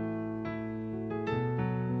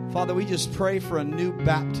Father, we just pray for a new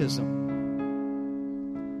baptism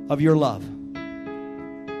of your love.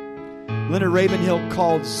 Leonard Ravenhill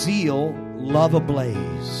called zeal love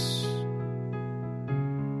ablaze.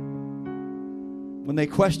 When they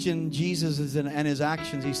questioned Jesus and his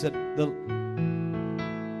actions, he said,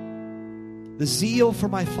 the zeal for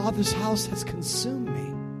my Father's house has consumed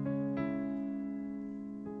me.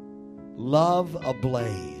 Love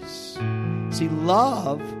ablaze. See,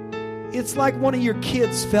 love, it's like one of your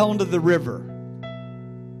kids fell into the river.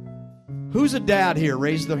 Who's a dad here?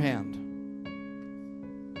 Raise their hand.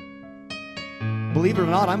 Believe it or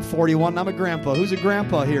not, I'm 41 and I'm a grandpa. Who's a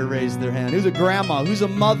grandpa here? Raise their hand. Who's a grandma? Who's a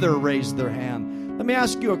mother? Raise their hand. Let me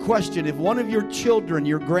ask you a question. If one of your children,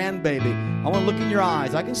 your grandbaby, I want to look in your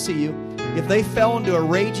eyes, I can see you. If they fell into a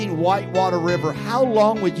raging whitewater river, how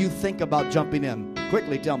long would you think about jumping in?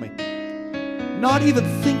 Quickly, tell me. Not even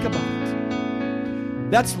think about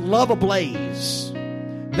it. That's love ablaze.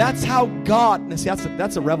 That's how God, see,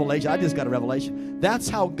 that's a revelation. I just got a revelation. That's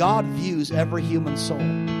how God views every human soul.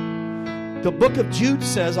 The book of Jude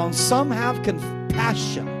says, on some have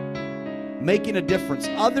compassion, making a difference.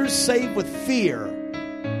 Others save with fear,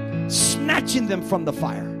 snatching them from the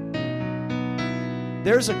fire.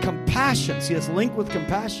 There's a compassion. See, it's linked with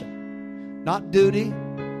compassion. Not duty.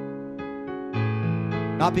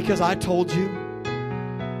 Not because I told you.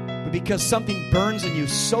 But because something burns in you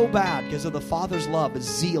so bad because of the Father's love, His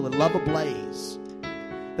zeal and love ablaze,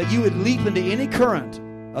 that you would leap into any current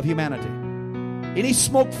of humanity. Any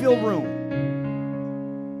smoke-filled room.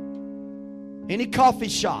 Any coffee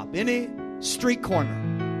shop. Any street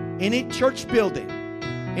corner. Any church building.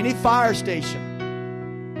 Any fire station.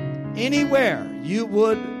 Anywhere you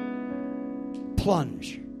would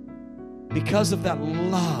plunge because of that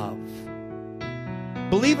love.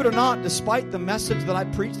 Believe it or not, despite the message that I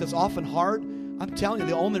preach that's often hard, I'm telling you,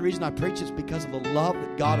 the only reason I preach is because of the love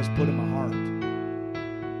that God has put in my heart.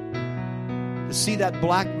 To see that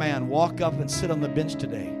black man walk up and sit on the bench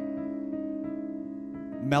today,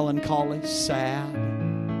 melancholy, sad,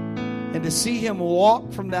 and to see him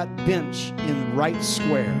walk from that bench in Wright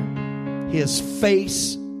Square, his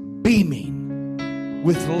face beaming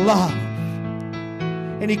with love.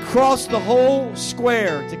 And he crossed the whole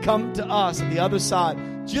square to come to us on the other side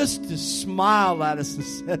just to smile at us and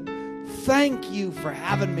said, thank you for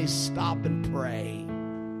having me stop and pray.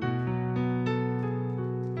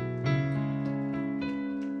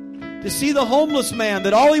 To see the homeless man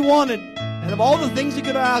that all he wanted, and of all the things he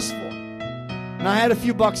could have asked for, and I had a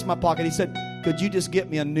few bucks in my pocket, he said, could you just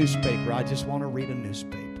get me a newspaper? I just want to read a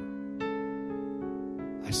newspaper.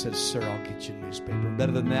 I said, sir, I'll get you a newspaper. And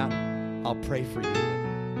better than that, I'll pray for you.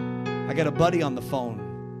 I got a buddy on the phone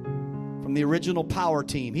from the original Power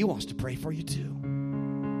team. He wants to pray for you too.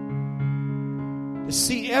 To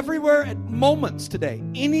see everywhere at moments today,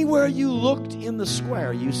 anywhere you looked in the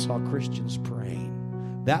square, you saw Christians praying.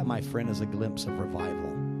 That, my friend, is a glimpse of revival.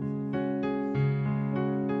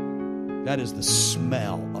 That is the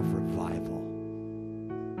smell of revival.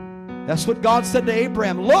 That's what God said to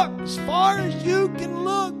Abraham. Look, as far as you can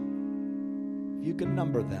look, you can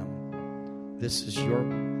number them. This is your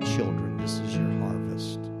children. This is your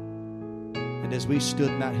harvest. And as we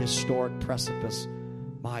stood in that historic precipice,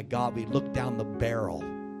 my God, we looked down the barrel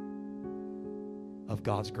of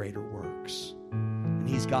God's greater works. And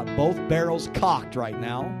He's got both barrels cocked right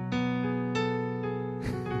now.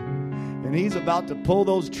 And He's about to pull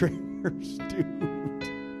those triggers, dude.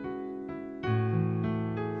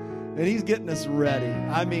 And He's getting us ready.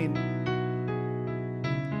 I mean,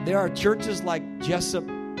 there are churches like Jessup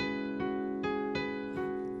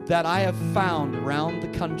that I have found around the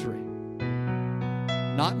country.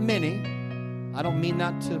 Not many. I don't mean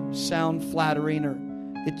that to sound flattering, or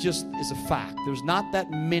it just is a fact. There's not that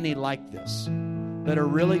many like this that are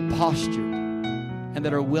really postured and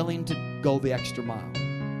that are willing to go the extra mile.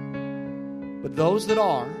 But those that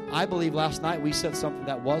are, I believe last night we said something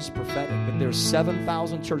that was prophetic, that there's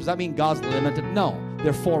 7,000 churches. Does that mean God's limited? No,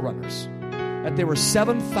 they're forerunners. That there were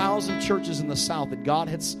 7,000 churches in the South that God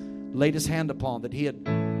had laid His hand upon, that He had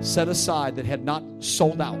set aside, that had not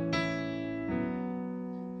sold out.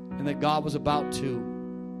 And that God was about to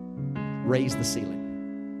raise the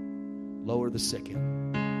ceiling, lower the sick in,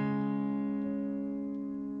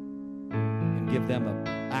 and give them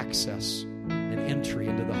access and entry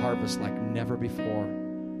into the harvest like never before.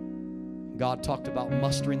 God talked about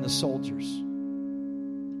mustering the soldiers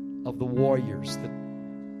of the warriors,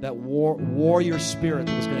 that warrior spirit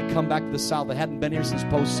that was going to come back to the South that hadn't been here since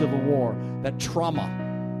post-Civil War. That trauma,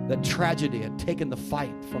 that tragedy had taken the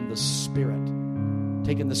fight from the spirit,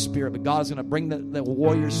 taken the spirit. But God is going to bring the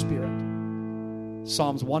warrior spirit.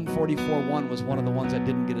 Psalms 144:1 was one of the ones I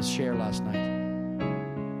didn't get to share last night.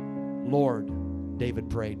 Lord, David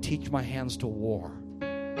prayed, teach my hands to war.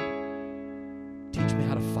 Teach me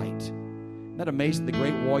how to fight. Isn't that amazing? The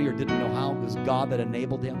great warrior didn't know how. It was God that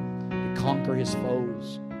enabled him to conquer his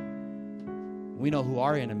foes. We know who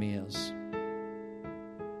our enemy is.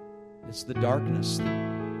 It's the darkness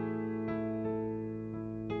that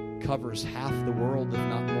covers half the world, if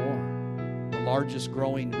not more. The largest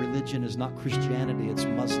growing religion is not Christianity, it's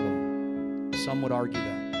Muslim. Some would argue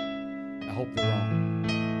that. I hope they're wrong.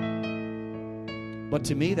 But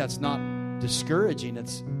to me, that's not discouraging,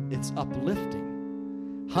 it's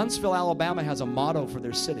uplifting. Huntsville, Alabama has a motto for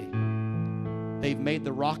their city. They've made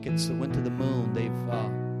the rockets that went to the moon. They've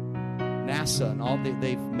NASA and all.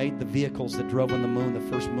 They've made the vehicles that drove on the moon, the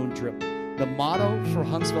first moon trip. The motto for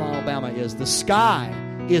Huntsville, Alabama is, the sky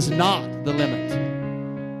is not the limit.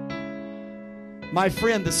 My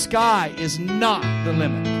friend, the sky is not the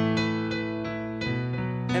limit.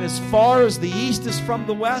 And as far as the east is from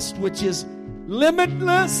the west, which is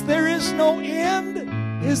limitless, there is no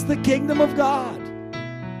end, is the kingdom of God.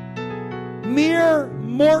 Mere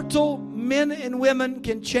mortal men and women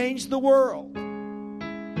can change the world.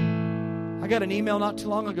 I got an email not too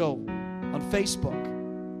long ago on Facebook.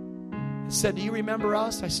 It said, do you remember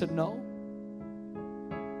us? I said, no.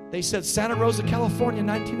 They said, Santa Rosa, California,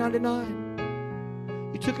 1999.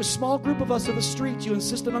 You took a small group of us to the streets. You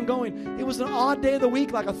insisted on going. It was an odd day of the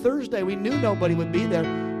week, like a Thursday. We knew nobody would be there.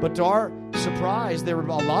 But to our surprise, there were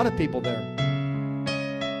a lot of people there.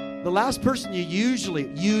 The last person you usually,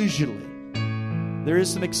 there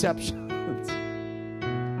is some exceptions,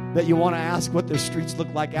 that you want to ask what their streets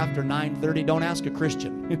look like after 9:30. Don't ask a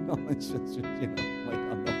Christian. It's just, like,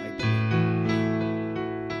 I'm no idea.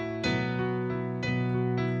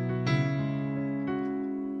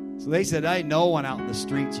 So they said, hey, no one out in the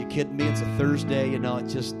streets. You kidding me? It's a Thursday.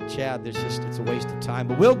 It's just, Chad, it's a waste of time.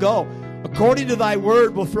 But we'll go. According to thy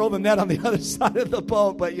word, we'll throw the net on the other side of the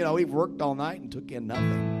boat. But, we've worked all night and took in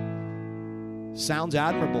nothing. Sounds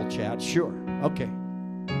admirable, Chad. Sure. Okay.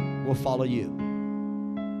 We'll follow you.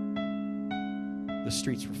 The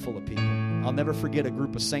streets were full of people. I'll never forget a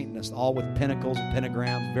group of Satanists, all with pinnacles and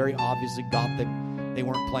pentagrams, very obviously Gothic. They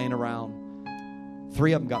weren't playing around.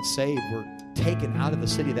 3 of them got saved, were taken out of the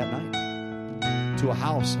city that night to a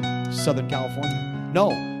house in Southern California. No,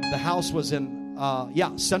 the house was in,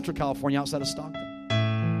 Central California, outside of Stockton.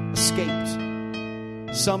 Escaped.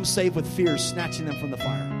 Some saved with fear, snatching them from the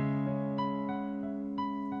fire.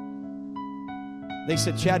 They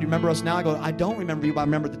said, Chad, you remember us now? I go, I don't remember you, but I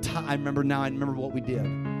remember the time. I remember now. I remember what we did.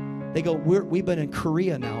 They go, we've been in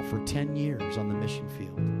Korea now for 10 years on the mission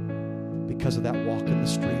field because of that walk in the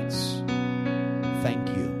streets. Thank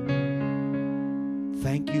you.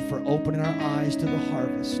 Thank you for opening our eyes to the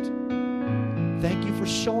harvest. Thank you for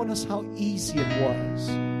showing us how easy it was.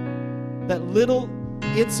 That little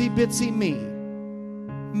itsy-bitsy me,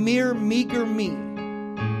 mere meager me,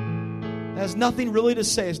 has nothing really to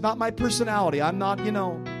say. It's not my personality. I'm not,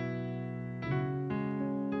 And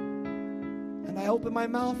I opened my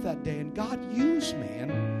mouth that day, and God used me.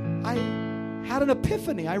 And I had an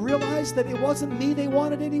epiphany. I realized that it wasn't me they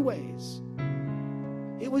wanted anyways.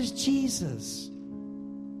 It was Jesus.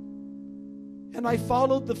 And I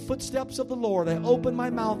followed the footsteps of the Lord. I opened my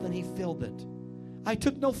mouth, and He filled it. I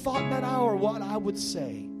took no thought in that hour what I would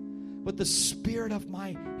say. But the Spirit of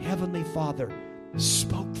my Heavenly Father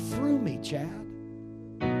spoke through me, Chad.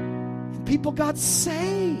 And people got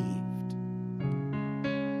saved.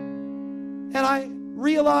 And I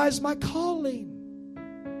realized my calling.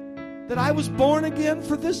 That I was born again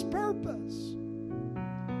for this purpose.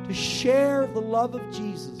 To share the love of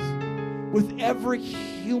Jesus with every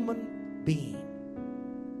human being.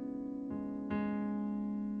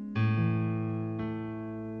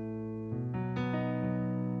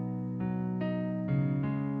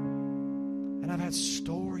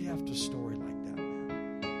 Story after story like that,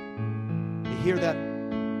 man. You hear that,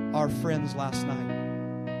 our friends last night.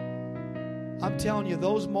 I'm telling you,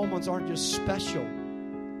 those moments aren't just special.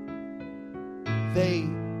 They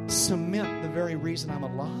cement the very reason I'm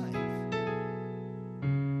alive.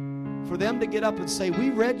 For them to get up and say, we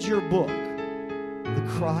read your book, The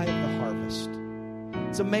Cry of the Harvest.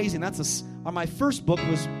 It's amazing. My first book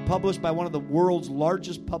was published by one of the world's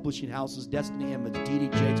largest publishing houses, Destiny Image, D.D.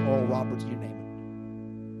 Jakes, Oral Roberts, you name it.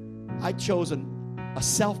 I chose a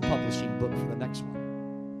self-publishing book for the next one.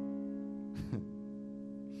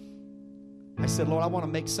 I said, Lord, I want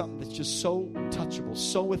to make something that's just so touchable,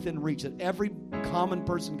 so within reach, that every common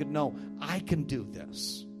person could know, I can do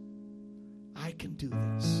this. I can do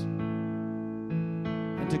this.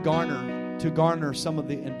 And to garner to garner some of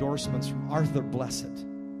the endorsements from Arthur Blessitt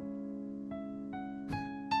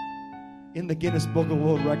in the Guinness Book of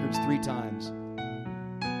World Records 3 times.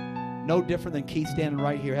 No different than Keith standing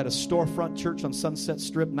right here. Had a storefront church on Sunset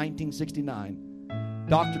Strip, 1969.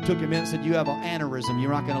 Doctor took him in and said, you have an aneurysm.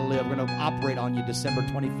 You're not going to live. We're going to operate on you December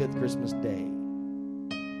 25th, Christmas Day.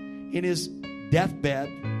 In his deathbed,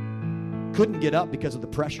 couldn't get up because of the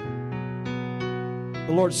pressure.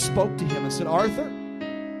 The Lord spoke to him and said, Arthur,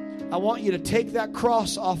 I want you to take that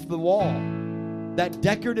cross off the wall, that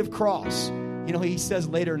decorative cross. You know, he says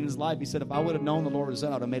later in his life, he said, if I would have known the Lord was that,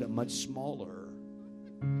 I would have made it much smaller.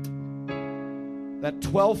 That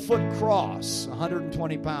 12-foot cross,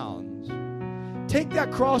 120 pounds. Take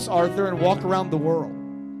that cross, Arthur, and walk around the world.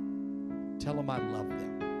 Tell them I love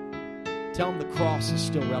them. Tell them the cross is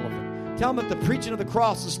still relevant. Tell them that the preaching of the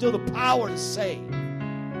cross is still the power to save.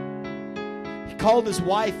 He called his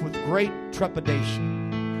wife with great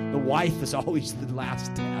trepidation. The wife is always the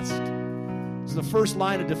last test. It's the first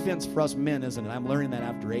line of defense for us men, isn't it? I'm learning that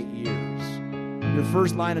after 8 years. Your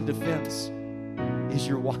first line of defense is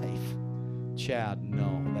your wife. Chad,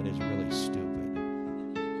 no, that is really stupid.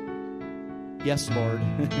 Yes, Lord,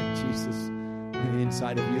 Jesus,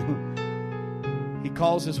 inside of you. He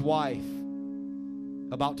calls his wife,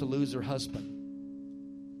 about to lose her husband.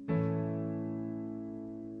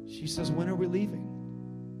 She says, when are we leaving?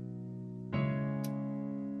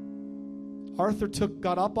 Arthur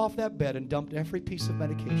got up off that bed and dumped every piece of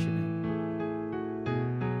medication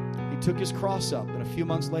in. He took his cross up, and a few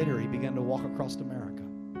months later, he began to walk across America.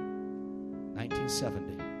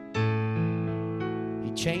 1970.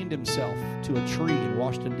 He chained himself to a tree in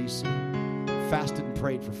Washington, D.C., fasted and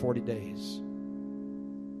prayed for 40 days.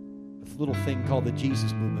 A little thing called the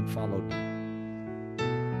Jesus Movement followed.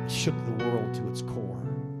 It shook the world to its core.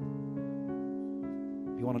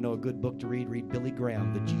 If you want to know a good book to read, read Billy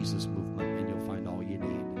Graham, The Jesus Movement, and you'll find all you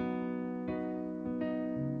need.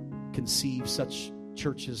 Conceive such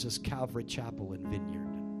churches as Calvary Chapel and Vineyard.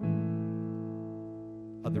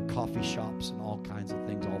 Other coffee shops and all kinds of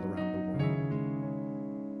things all around the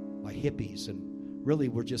world. By hippies, and really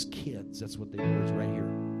we're just kids. That's what they were right here.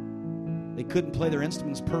 They couldn't play their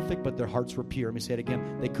instruments perfect, but their hearts were pure. Let me say it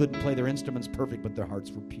again. They couldn't play their instruments perfect, but their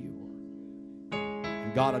hearts were pure.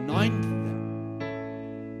 And God anointed them.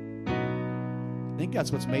 I think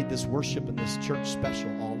that's what's made this worship and this church special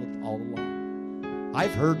all along.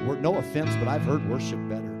 I've heard, no offense, but I've heard worship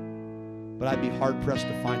better. But I'd be hard-pressed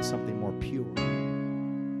to find something more pure.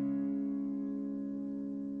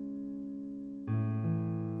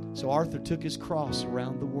 So Arthur took his cross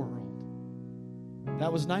around the world.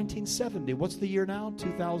 That was 1970. What's the year now?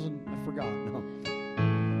 2000? I forgot. No.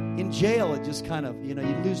 In jail, it just kind of, you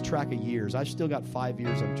lose track of years. I've still got 5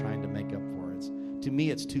 years I'm trying to make up for it. To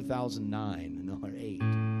me, it's 2009 or 8.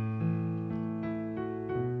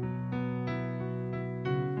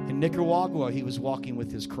 In Nicaragua, he was walking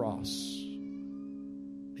with his cross.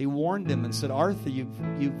 They warned him and said, Arthur,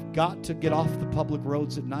 you've got to get off the public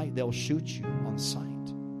roads at night. They'll shoot you on sight.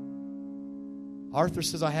 Arthur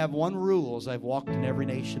says, I have one rule as I've walked in every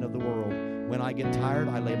nation of the world. When I get tired,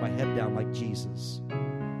 I lay my head down like Jesus.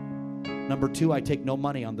 Number 2, I take no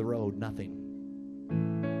money on the road, nothing.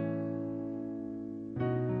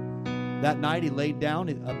 That night he laid down.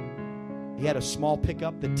 He had a small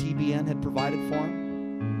pickup that TBN had provided for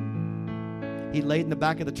him. He laid in the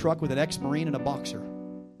back of the truck with an ex-Marine and a boxer.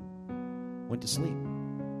 Went to sleep.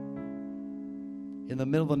 In the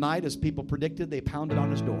middle of the night, as people predicted, they pounded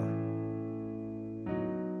on his door.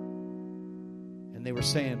 And they were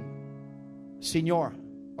saying, Senor,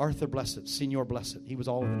 Arthur Blessitt, Senor Blessitt. He was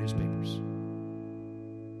all over the newspapers.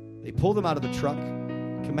 They pulled him out of the truck,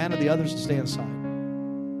 commanded the others to stay inside.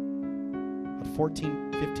 About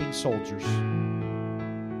 14, 15 soldiers.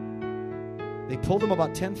 They pulled him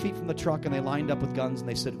about 10 feet from the truck, and they lined up with guns, and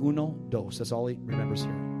they said, uno, dos. That's all he remembers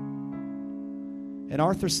hearing. And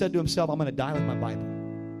Arthur said to himself, I'm going to die with my Bible.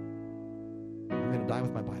 I'm going to die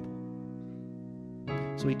with my Bible.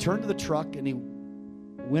 So he turned to the truck, and he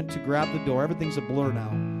went to grab the door. Everything's a blur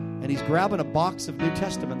now. And he's grabbing a box of New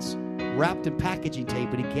Testaments wrapped in packaging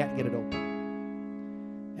tape, and he can't get it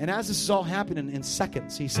open. And as this is all happening in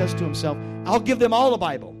seconds, he says to himself, I'll give them all a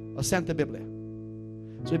Bible, a Santa Biblia.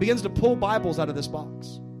 So he begins to pull Bibles out of this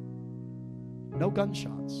box. No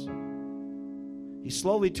gunshots. He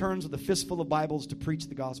slowly turns with a fistful of Bibles to preach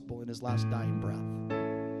the gospel in his last dying breath.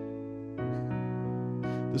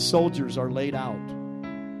 The soldiers are laid out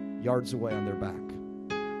yards away on their back.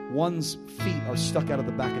 One's feet are stuck out of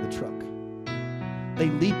the back of the truck. They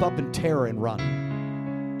leap up in terror and run.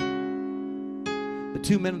 The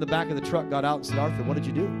 2 men in the back of the truck got out and said, Arthur, what did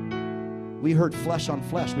you do? We heard flesh on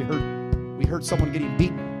flesh. We We heard someone getting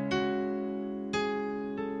beaten.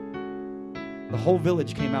 The whole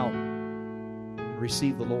village came out and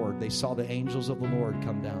received the Lord. They saw the angels of the Lord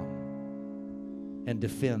come down and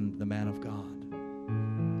defend the man of God.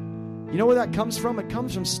 You know where that comes from? It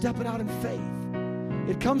comes from stepping out in faith.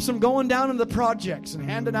 It comes from going down into the projects and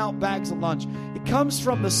handing out bags of lunch. It comes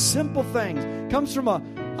from the simple things. It comes from a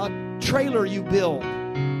trailer you build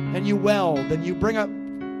and you weld and you bring up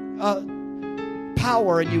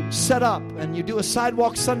power and you set up and you do a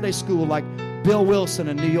sidewalk Sunday school like Bill Wilson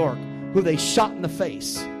in New York, who they shot in the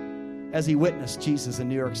face as he witnessed Jesus in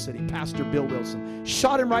New York City. Pastor Bill Wilson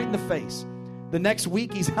shot him right in the face. The next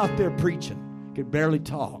week he's out there preaching. Could barely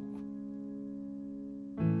talk.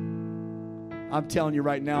 I'm telling you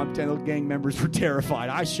right now, those gang members were terrified.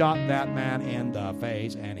 I shot that man in the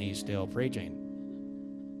face and he's still preaching.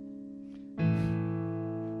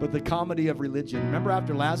 But the comedy of religion. Remember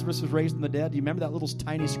after Lazarus was raised from the dead? Do you remember that little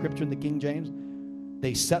tiny scripture in the King James?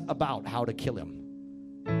 They set about how to kill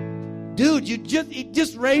him. Dude, he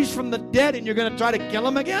just raised from the dead and you're going to try to kill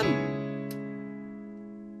him again?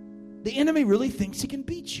 The enemy really thinks he can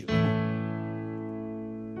beat you.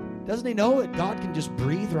 Doesn't he know that God can just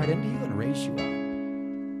breathe right into you and raise you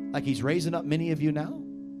up? Like he's raising up many of you now?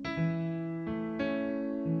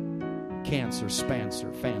 Cancer,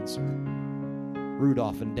 Spancer, Fancer,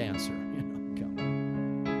 Rudolph and Dancer.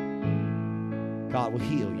 God will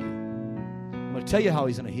heal you. I'm going to tell you how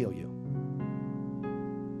he's going to heal you.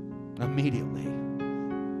 Immediately.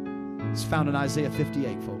 It's found in Isaiah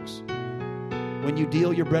 58, folks. When you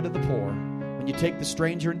deal your bread to the poor, when you take the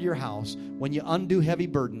stranger into your house, when you undo heavy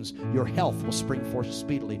burdens, your health will spring forth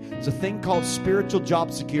speedily. There's a thing called spiritual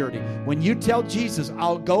job security. When you tell Jesus,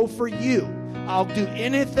 I'll go for you, I'll do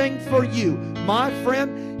anything for you, my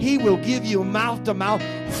friend, he will give you mouth to mouth.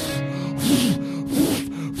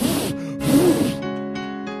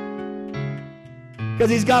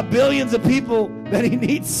 Because he's got billions of people that he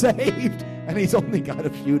needs saved, and he's only got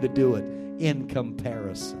a few to do it in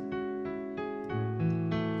comparison.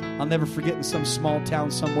 I'll never forget in some small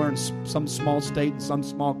town somewhere in some small state in some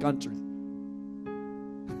small country.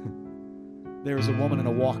 There was a woman in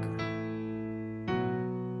a walker.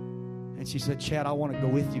 And she said, Chad, I want to go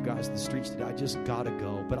with you guys to the streets today. I just got to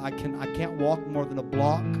go. But I can't walk more than a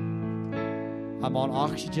block. I'm on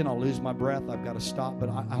oxygen. I'll lose my breath. I've got to stop. But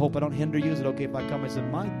I hope I don't hinder you. Is it okay if I come? I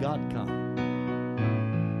said, my God,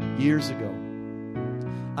 come. Years ago,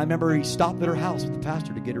 I remember he stopped at her house with the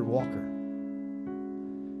pastor to get her walker.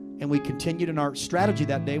 And we continued in our strategy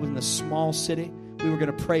that day within a small city. We were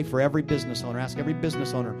going to pray for every business owner, ask every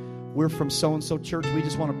business owner, we're from so-and-so church. We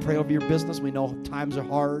just want to pray over your business. We know times are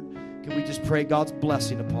hard. Can we just pray God's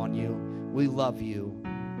blessing upon you? We love you.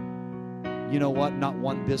 You know what? Not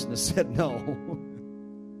one business said no.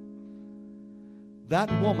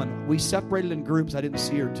 That woman, we separated in groups. I didn't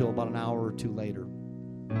see her till about an hour or two later.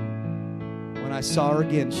 When I saw her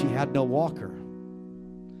again, she had no walker.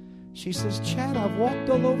 She says, Chad, I've walked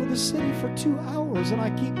all over the city for 2 hours and I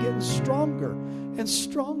keep getting stronger and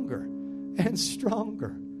stronger and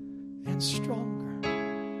stronger and stronger.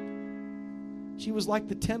 She was like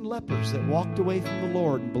the 10 lepers that walked away from the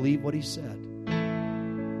Lord and believed what he said.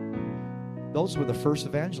 Those were the first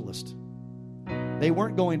evangelists. They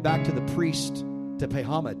weren't going back to the priest to pay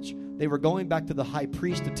homage. They were going back to the high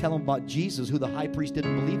priest to tell him about Jesus, who the high priest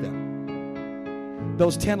didn't believe in.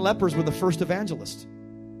 Those 10 lepers were the first evangelists.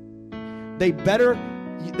 They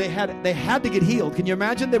had to get healed. Can you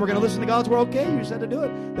imagine? They were going to listen to God's word. Okay, you said to do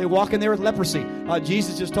it. They walk in there with leprosy.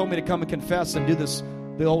 Jesus just told me to come and confess and do this.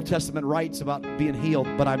 The Old Testament rites about being healed,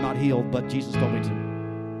 but I'm not healed, but Jesus told me to.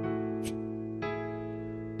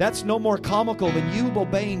 That's no more comical than you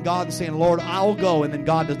obeying God and saying, Lord, I'll go, and then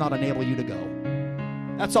God does not enable you to go.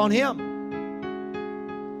 That's on him.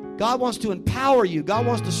 God wants to empower you. God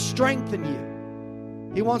wants to strengthen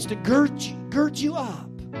you. He wants to gird you up.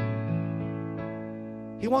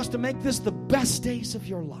 He wants to make this the best days of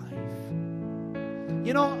your life.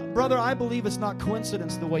 You know, brother, I believe it's not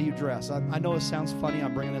coincidence the way you dress. I know it sounds funny.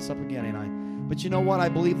 I'm bringing this up again, ain't I? But you know what? I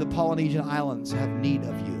believe the Polynesian Islands have need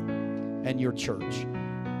of you and your church.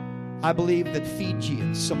 I believe that Fiji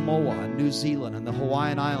and Samoa and New Zealand and the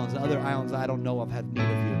Hawaiian Islands and other islands I don't know of have need of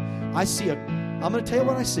you. I'm going to tell you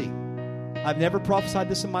what I see. I've never prophesied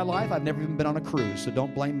this in my life. I've never even been on a cruise, so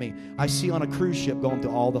don't blame me. I see on a cruise ship going to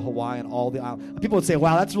all the Hawaiian, all the islands. People would say,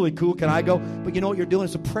 wow, that's really cool. Can I go? But you know what you're doing?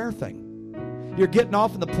 It's a prayer thing. You're getting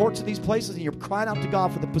off in the ports of these places and you're crying out to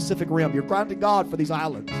God for the Pacific Rim. You're crying out to God for these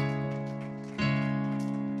islands.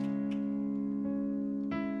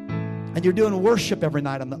 And you're doing worship every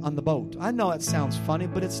night on the boat. I know it sounds funny,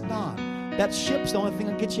 but it's not. That ship's the only thing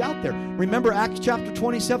that gets you out there. Remember Acts chapter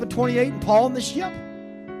 27, 28, and Paul in the ship?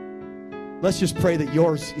 Let's just pray that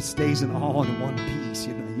yours stays in all in one piece.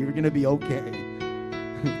 You know, you're going to be okay.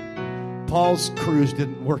 Paul's cruise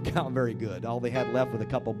didn't work out very good. All they had left was a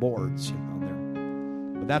couple boards, you know,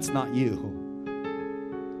 there. But that's not you.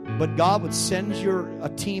 But God would send a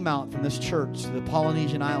team out from this church to the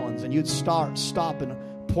Polynesian Islands, and you'd stop in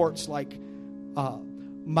ports like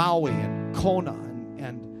Maui and Kona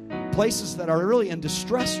and places that are really in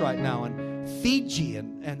distress right now, and Fiji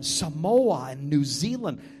and Samoa and New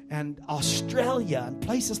Zealand and Australia and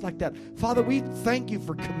places like that. Father, we thank you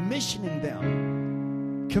for commissioning them.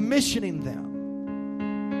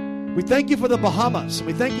 We thank you for the Bahamas.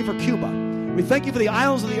 We thank you for Cuba. We thank you for the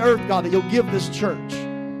islands of the earth, God, that you'll give this church.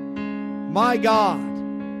 My God,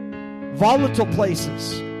 volatile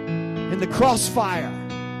places in the crossfire,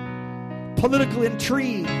 political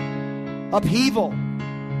intrigue, upheaval,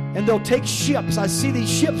 and they'll take ships. I see these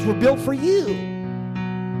ships were built for you.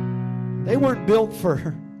 They weren't built for,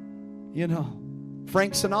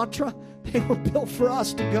 Frank Sinatra. They were built for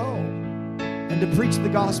us to go and to preach the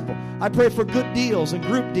gospel. I pray for good deals and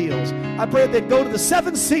group deals. I pray that they'd go to the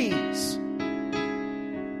 7 seas.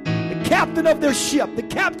 The captain of their ship, the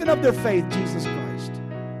captain of their faith, Jesus Christ.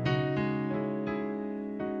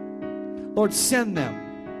 Lord, send them.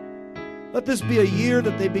 Let this be a year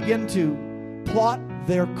that they begin to plot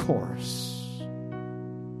their course.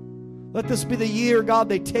 Let this be the year, God,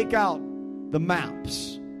 they take out the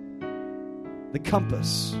maps, the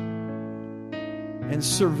compass, and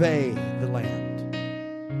survey the land.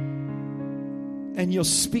 And you'll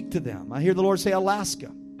speak to them. I hear the Lord say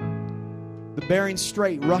Alaska, the Bering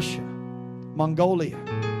Strait, Russia, Mongolia.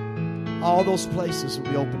 All those places will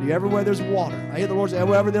be open to you. Everywhere there's water. I hear the Lord say,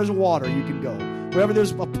 wherever there's water, you can go. Wherever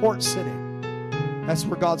there's a port city, that's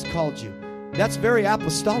where God's called you. That's very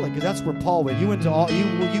apostolic, because that's where Paul went. You went to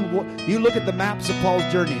you look at the maps of Paul's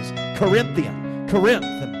journeys. Corinth,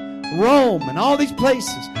 and Rome, and all these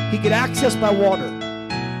places he could access by water.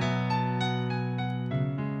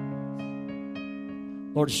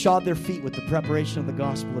 Lord, shod their feet with the preparation of the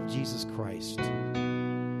gospel of Jesus Christ.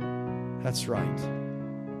 That's right.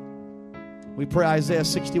 We pray Isaiah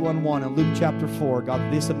 61:1 and Luke chapter 4. God,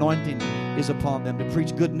 this anointing is upon them to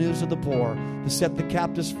preach good news to the poor, to set the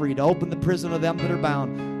captives free, to open the prison of them that are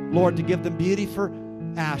bound. Lord, to give them beauty for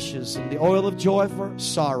ashes and the oil of joy for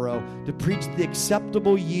sorrow, to preach the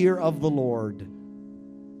acceptable year of the Lord,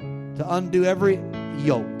 to undo every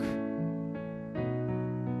yoke.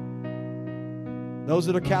 Those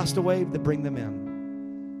that are cast away, to bring them in.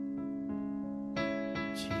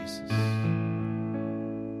 Jesus.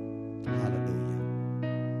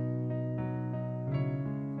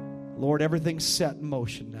 Lord, everything's set in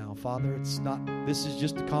motion now. Father, this is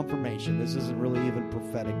just a confirmation. This isn't really even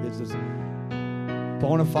prophetic. This is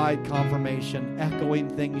bona fide confirmation, echoing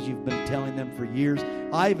things you've been telling them for years.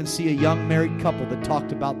 I even see a young married couple that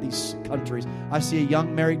talked about these countries. I see a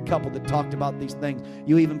young married couple that talked about these things.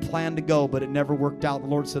 You even planned to go, but it never worked out. The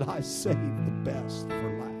Lord said, I saved the best for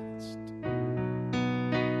last.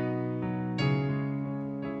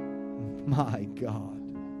 My God.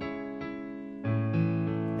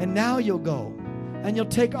 And now you'll go and you'll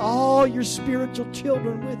take all your spiritual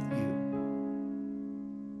children with you.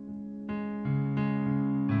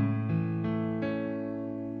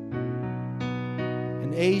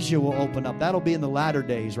 And Asia will open up. That'll be in the latter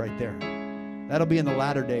days right there. That'll be in the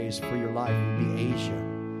latter days for your life. It'll be Asia.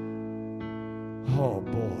 Oh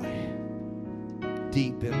boy.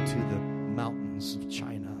 Deep into the mountains of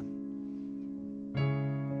China.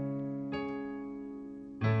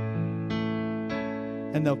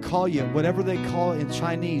 And they'll call you, whatever they call in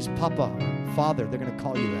Chinese, Papa, or Father, they're going to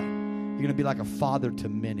call you that. You're going to be like a father to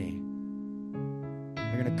many.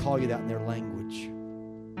 They're going to call you that in their language.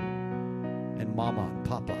 And Mama and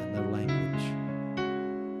Papa in their language.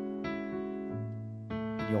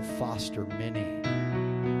 And you'll foster many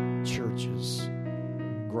churches,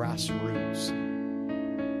 grassroots.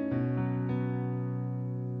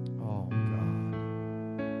 Oh,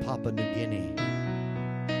 God. Papua New Guinea.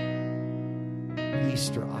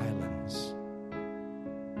 Easter Islands.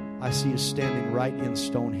 I see you standing right in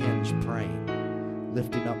Stonehenge praying,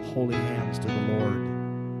 lifting up holy hands to the Lord.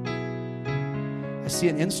 I see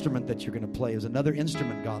an instrument that you're going to play. Is another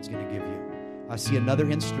instrument God's going to give you. I see another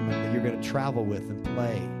instrument that you're going to travel with and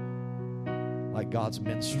play like God's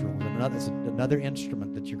minstrel. It's another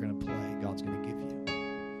instrument that you're going to play God's going to give you.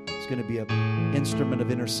 It's going to be an instrument of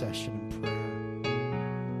intercession and prayer.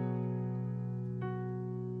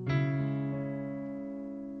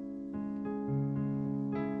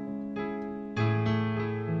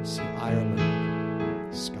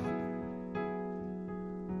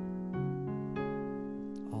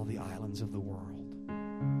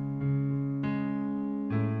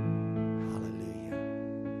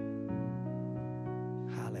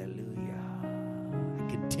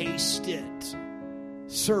 taste it.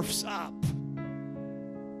 Surf's up.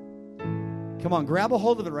 Come on, grab a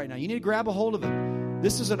hold of it right now. You need to grab a hold of it.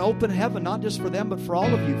 This is an open heaven, not just for them, but for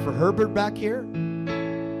all of you. For Herbert back here,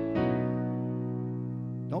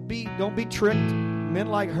 don't be tricked. Men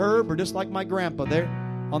like Herb or just like my grandpa, they're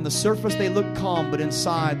on the surface they look calm, but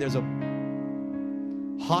inside there's a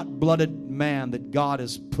hot-blooded man that God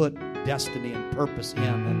has put destiny and purpose in.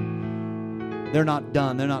 And they're not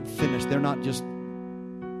done. They're not finished. They're not just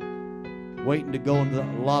waiting to go into the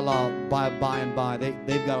by and by.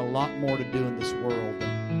 They've got a lot more to do in this world.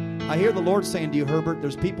 And I hear the Lord saying to you, Herbert,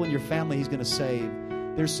 there's people in your family He's going to save.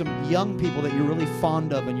 There's some young people that you're really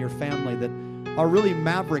fond of in your family that are really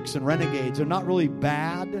mavericks and renegades. They're not really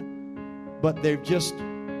bad, but they've just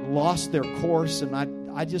lost their course. And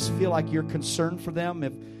I just feel like you're concerned for them.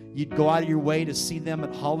 If you'd go out of your way to see them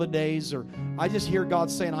at holidays, or I just hear God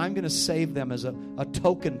saying, I'm going to save them as a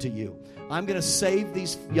token to you. I'm going to save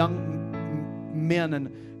these young men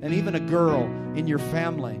and even a girl in your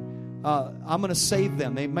family. I'm going to save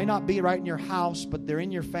them. They may not be right in your house, but they're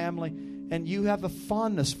in your family, and you have a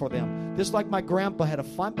fondness for them. Just like my grandpa had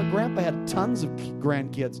my grandpa had tons of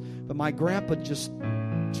grandkids, but my grandpa just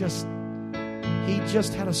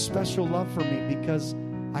had a special love for me because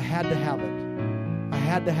I had to have it. I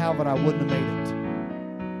had to have it. I wouldn't have made it.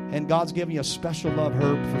 And God's given you a special love,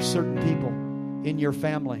 Herb, for certain people in your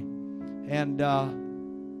family. And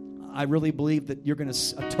I really believe that you're going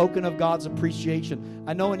to, a token of God's appreciation.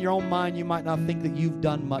 I know in your own mind you might not think that you've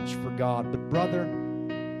done much for God, but brother,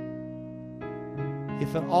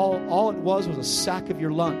 if all it was a sack of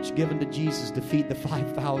your lunch given to Jesus to feed the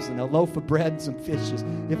 5,000, a loaf of bread and some fishes,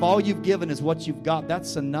 if all you've given is what you've got,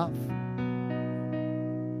 that's enough.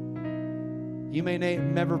 You may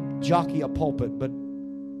never jockey a pulpit, but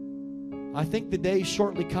I think the day is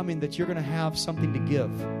shortly coming that you're going to have something to give.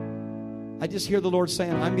 I just hear the Lord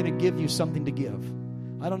saying, I'm going to give you something to give.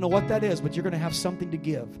 I don't know what that is, but you're going to have something to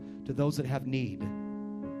give to those that have need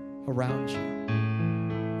around you.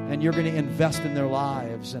 And you're going to invest in their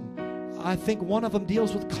lives. And I think one of them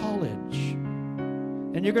deals with college.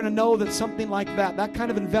 And you're going to know that something like that kind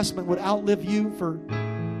of investment would outlive you for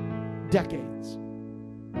decades.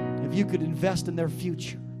 If you could invest in their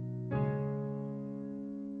future.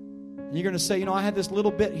 And you're going to say, I had this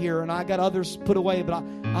little bit here and I got others put away, but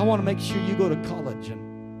I want to make sure you go to college. And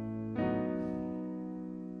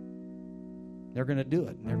they're going to do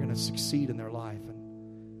it. And they're going to succeed in their life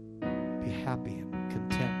and be happy and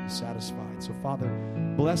content and satisfied. So, Father,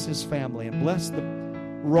 bless his family and bless the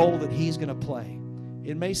role that he's going to play.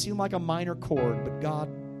 It may seem like a minor chord, but God,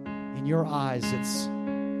 in your eyes,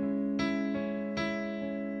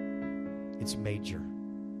 it's major.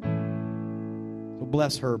 So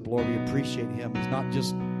bless Herb, Lord. We appreciate him. He's not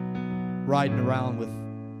just riding around with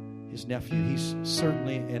his nephew. He's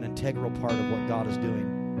certainly an integral part of what God is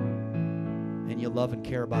doing. And you love and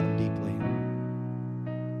care about him deeply.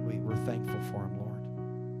 We're thankful for him, Lord.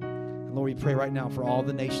 And Lord, we pray right now for all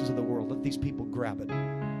the nations of the world. Let these people grab it.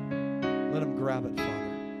 Let them grab it,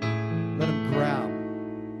 Father. Let them grab.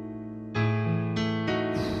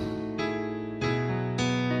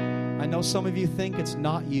 I know some of you think it's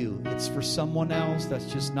not you. It's for someone else. That's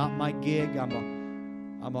just not my gig. I'm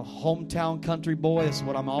a hometown country boy. That's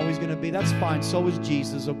what I'm always going to be. That's fine. So is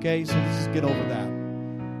Jesus, okay? So let's just get over that.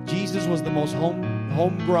 Jesus was the most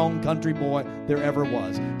homegrown country boy there ever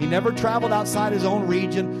was. He never traveled outside his own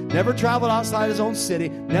region, never traveled outside his own city,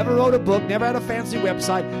 never wrote a book, never had a fancy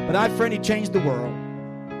website, but my friend, he changed the world.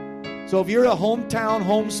 So if you're a hometown,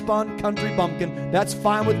 homespun country bumpkin, that's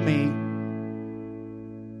fine with me.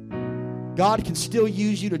 God can still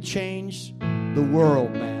use you to change the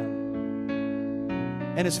world, man.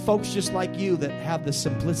 And it's folks just like you that have the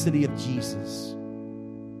simplicity of Jesus,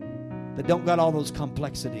 that don't got all those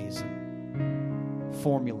complexities and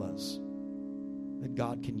formulas that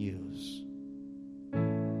God can use.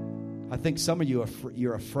 I think some of you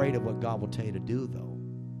you're afraid of what God will tell you to do, though.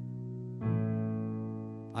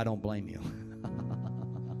 I don't blame you.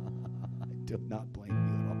 I do not blame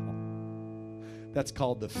you at all. That's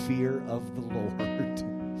called the fear of the Lord.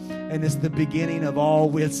 And it's the beginning of all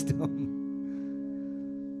wisdom.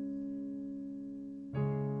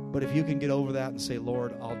 But if you can get over that and say,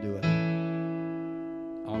 Lord, I'll do it.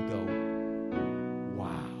 I'll go.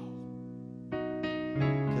 Wow.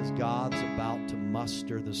 Because God's about to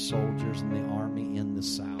muster the soldiers and the army in the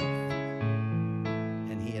South.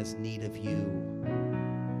 And he has need of you.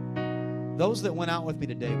 Those that went out with me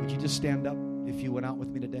today, would you just stand up if you went out with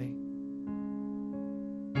me today?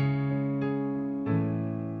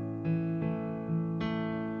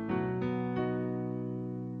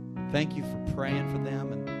 Thank you for praying for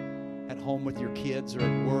them. And at home with your kids or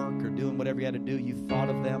at work or doing whatever you had to do, you thought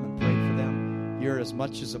of them and prayed for them. You're as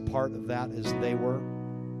much as a part of that as they were.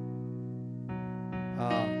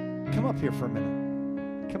 Come up here for a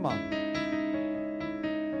minute. Come on.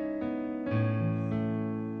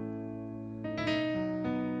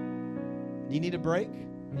 You need a break?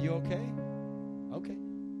 Are you okay? Okay.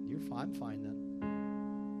 You're fine. I'm fine then.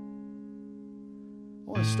 I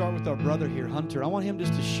want to start with our brother here, Hunter. I want him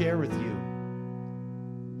just to share with you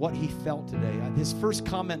what he felt today. His first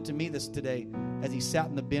comment to me today, as he sat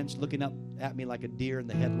on the bench looking up at me like a deer in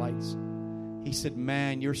the headlights, he said,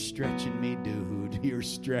 "Man, you're stretching me, dude. You're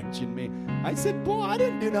stretching me." I said, "Boy, I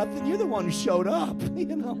didn't do nothing. You're the one who showed up.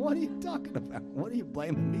 What are you talking about? What are you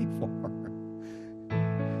blaming me for?"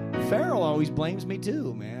 Farrell always blames me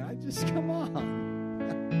too, man. Come on.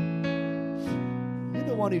 You're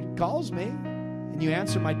the one who calls me, and you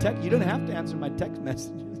answer my text. You don't have to answer my text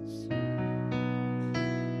messages.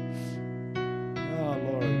 Oh,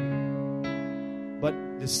 Lord. But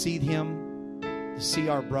to see him, to see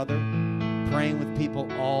our brother praying with people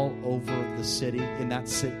all over the city, in that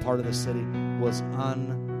part of the city, was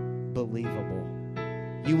unbelievable.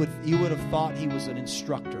 You would have thought he was an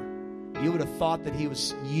instructor. You would have thought that he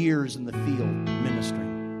was years in the field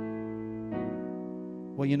ministering.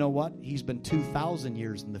 Well, you know what? He's been 2,000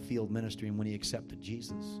 years in the field ministering when he accepted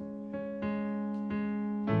Jesus.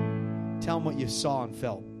 Tell him what you saw and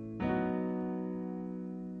felt. I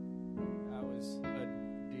was a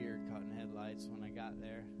deer caught in headlights when I got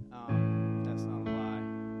there. That's not a lie.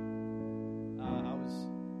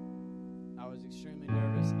 I was extremely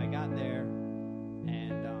nervous. I got there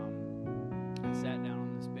and I sat down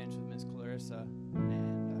on this bench with Miss Clarissa,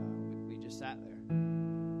 and we just sat there.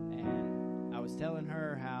 And I was telling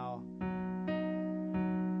her how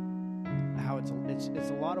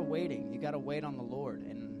it's a lot of waiting. You got to wait on the Lord,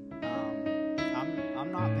 and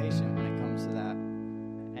I'm not patient when it comes to that,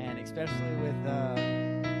 and especially with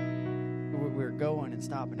we're going and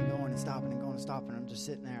stopping and going and stopping and going and stopping. I'm just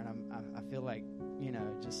sitting there, and I feel like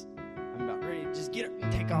I'm about ready to just get up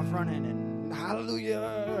and take off running and hallelujah,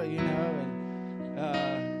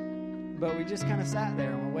 and but we just kind of sat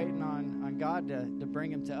there and we're waiting on God to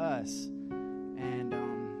bring him to us. And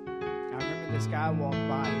I remember this guy walked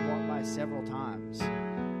by. He walked by several times,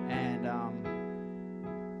 and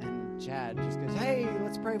Chad just goes, "Hey,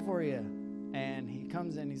 let's pray for you." And he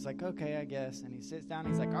comes in. He's like, "Okay, I guess." And he sits down.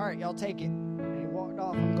 He's like, "All right, y'all take it." And he walked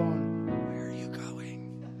off. I'm going, "Where are you going?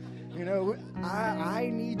 I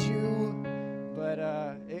need you." But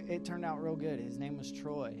it turned out real good. His name was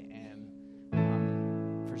Troy, and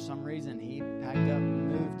for some reason he packed up and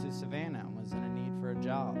moved to Savannah and was in a need for a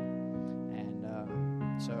job. And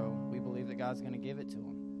so we believe that God's going to give it to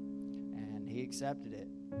him, and he accepted it.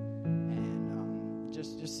 And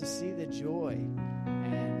just to see the joy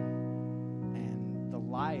and the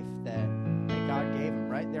life that God gave him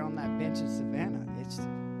right there on that bench in Savannah, it's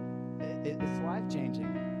life-changing.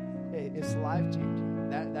 It's life-changing.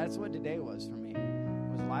 That's what today was for me.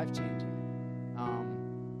 It was life-changing.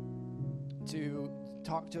 To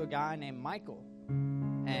talk to a guy named Michael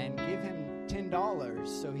and give him $10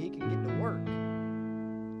 so he can get to work,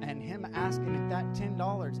 and him asking if that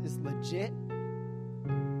 $10 is legit,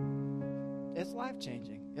 it's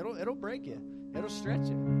life-changing. It'll break you. It'll stretch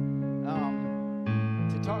you.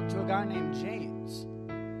 To talk to a guy named James,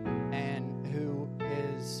 and who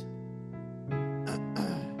is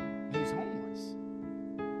who's homeless,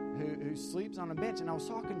 who sleeps on a bench, and I was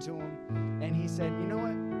talking to him, and he said, "You know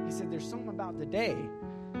what?" He said, "There's something about today.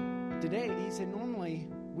 Today," he said, "normally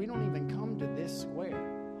we don't even come to this square."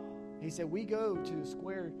 He said, "We go to the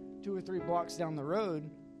square 2 or 3 blocks down the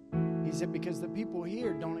road." He said, "Because the people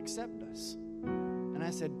here don't accept us." And I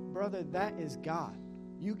said, "Brother, that is God.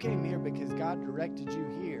 You came here because God directed you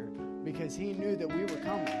here, because he knew that we were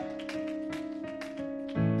coming."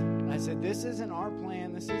 And I said, "This isn't our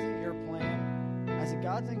plan. This isn't your plan." I said,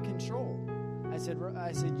 "God's in control." I said,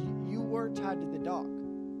 you were tied to the dock.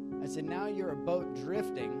 I said, "Now you're a boat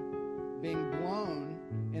drifting, being blown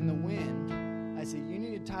in the wind." I said, "You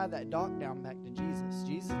need to tie that dock down back to Jesus.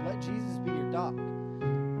 Let Jesus be your dock."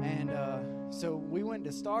 And so we went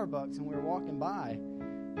to Starbucks, and we were walking by,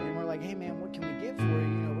 and we're like, "Hey man, what can we get for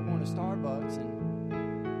you? We're going to Starbucks." And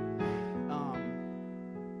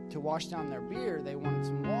to wash down their beer, they wanted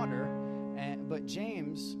some water. But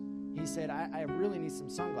James, he said, I really need some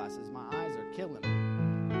sunglasses. My eyes are killing me.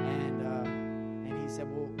 And he said,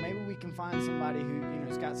 "Well, maybe we can find somebody who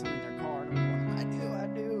has got some in their car." And I'm going, I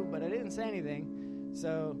do, but I didn't say anything.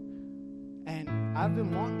 So, and I've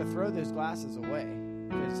been wanting to throw those glasses away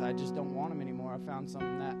because I just don't want them anymore. I found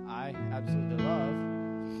something that I absolutely love,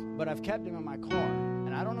 but I've kept them in my car, and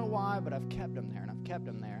And I don't know why, but I've kept them there, and I've kept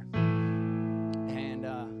them there. And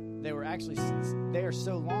they were actually there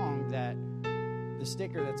so long that the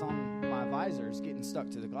sticker that's on my visor is getting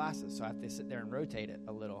stuck to the glasses, so I have to sit there and rotate it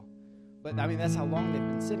a little. But, I mean, that's how long they've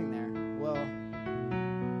been sitting there. Well,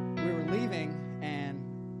 we were leaving, and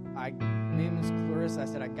me and Miss Clarissa, I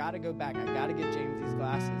said, I got to go back. I got to get James these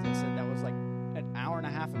glasses. I said, that was like an hour and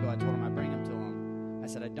a half ago. I told him I'd bring them to him. I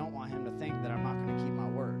said, I don't want him to think that I'm not going to keep my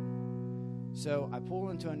word. So I pull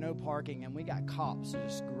into a no parking, and we got cops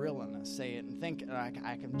just grilling us, saying,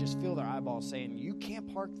 I can just feel their eyeballs saying, you can't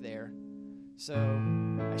park there. So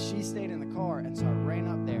she stayed in the car, and so I ran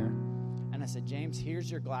up there, and I said, James,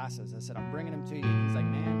 here's your glasses. I said, I'm bringing them to you. He's like,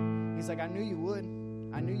 man, I knew you would.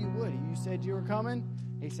 I knew you would. You said you were coming?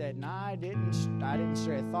 He said, nah, I didn't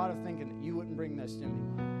stray a thought of thinking that you wouldn't bring those to me.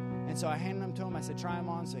 And so I handed them to him. I said, try them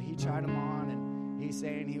on. So he tried them on, and he's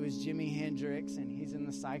saying he was Jimi Hendrix, and he's in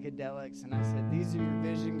the psychedelics. And I said, these are your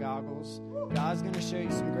vision goggles. God's going to show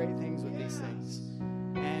you some great things with these things.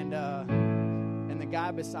 And the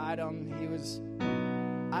guy beside him, he was,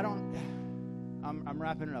 I'm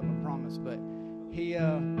wrapping it up, I promise, but he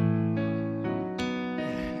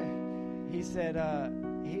said,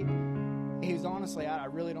 he was honestly, I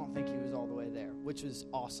really don't think he was all the way there, which was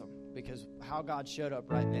awesome, because how God showed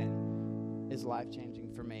up right then is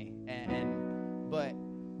life-changing for me. But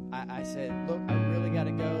I said, look, I really got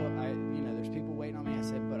to go. There's people waiting on me. I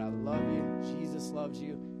said, but I love you. Jesus loves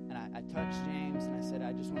you. And I touched James, and I said,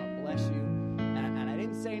 I just want to bless you. And I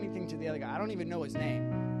didn't say anything to the other guy. I don't even know his name,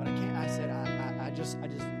 but I said, I just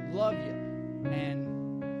love you.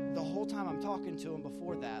 And the whole time I'm talking to him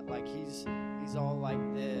before that, like he's all like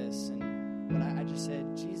this, but I just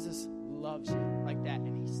said, Jesus loves you, like that.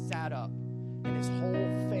 And he sat up, and his whole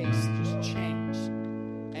face just changed.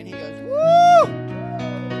 And he goes, woo!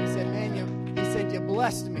 He said, man, you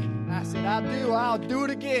blessed me. And I said, I'll do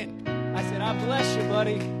it again. I said, I bless you,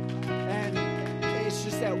 buddy. And it's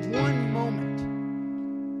just that one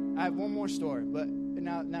moment. I have one more story, but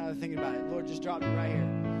now that I'm thinking about it, Lord just dropped it right here.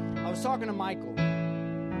 I was talking to Michael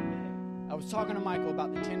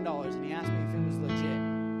about the $10, and he asked me if it was legit.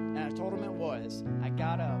 And I told him it was. I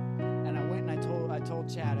got up, and I went and I told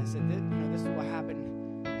Chad, I said, this is what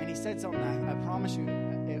happened. And he said something, I promise you,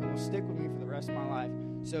 it will stick with me for the rest of my life.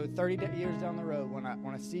 So 30 years down the road, when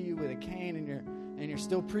I see you with a cane and you're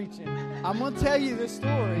still preaching, I'm going to tell you this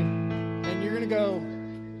story, and you're going to go,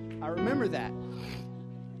 I remember that.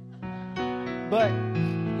 But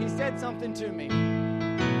he said something to me.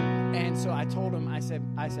 And so I told him, I said,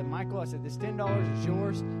 Michael, this $10 is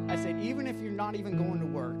yours. I said, even if you're not even going to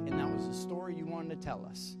work, and that was the story you wanted to tell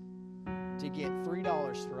us, to get $3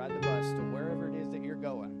 to ride the bus to wherever it is that you're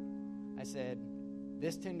going, I said,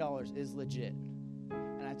 this $10 is legit.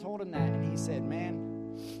 And I told him that, and he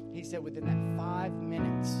said, within that 5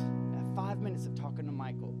 minutes of talking to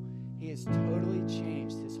Michael, he has totally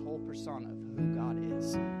changed his whole persona of who God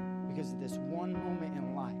is because of this one moment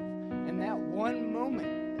in life. And that one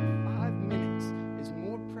moment, 5 minutes, is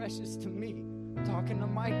more precious to me. Talking to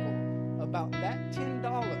Michael about that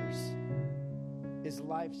 $10 is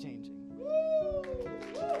life-changing.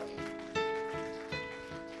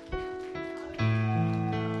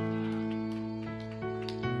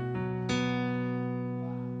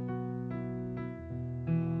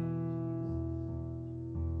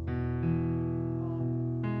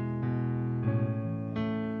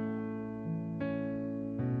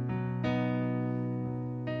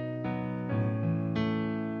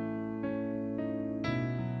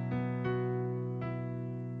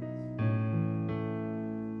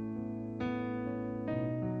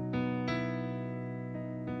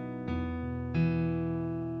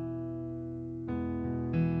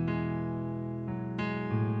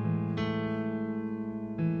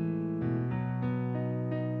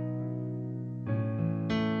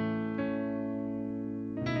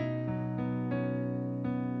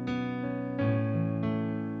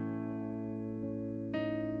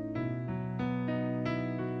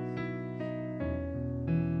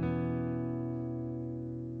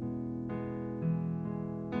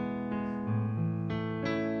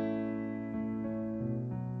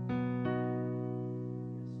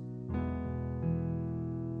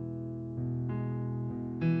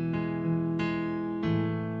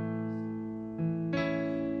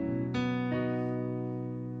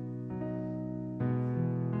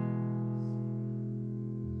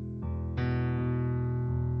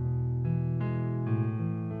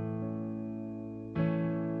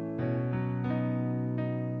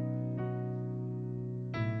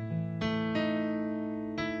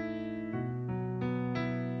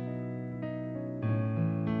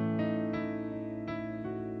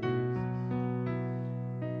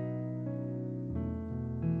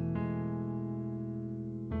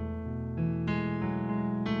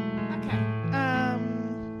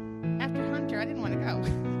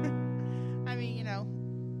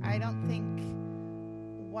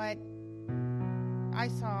 I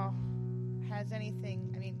saw has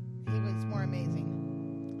anything. I mean, he was more amazing.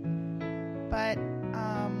 But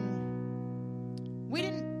we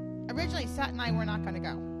didn't originally. Sat and I were not going to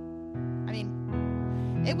go. I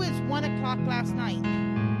mean, it was 1 o'clock last night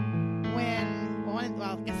when, well,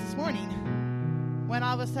 I guess this morning, when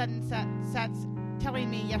all of a sudden Sat's telling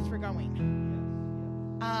me, yes, we're going.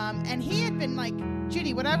 And he had been like,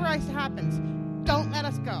 Judy, whatever happens, don't let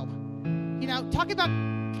us go. You know, talking about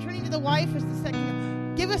turning to the wife is the second.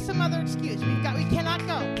 Give us some other excuse. We cannot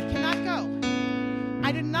go. We cannot go.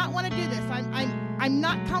 I do not want to do this. I'm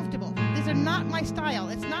not comfortable. These are not my style.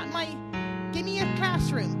 It's not my. Give me a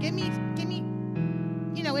classroom. Give me,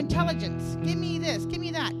 you know, intelligence. Give me this. Give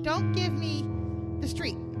me that. Don't give me the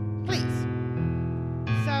street, please.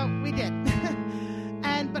 So we did.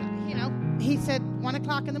 But you know, he said 1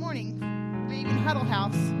 o'clock in the morning, leaving Huddle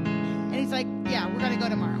House, and he's like, yeah, we're going to go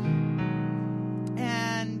tomorrow.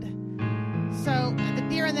 And so the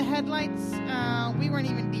deer in the headlights, we weren't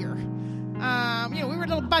even deer. You know, we were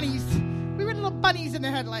little bunnies. We were little bunnies in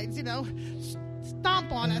the headlights, you know,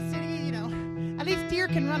 stomp on us. You know, at least deer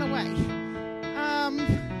can run away.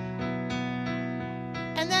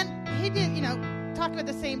 And then he did, you know, talk about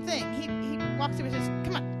the same thing. He walks over and says,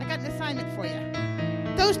 come on, I got an assignment for you.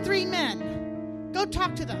 Those 3 men, go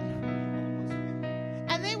talk to them.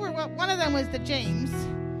 And they were, one of them was the James,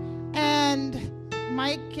 and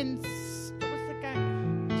Mike and, what was the guy?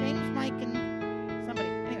 James, Mike, and somebody.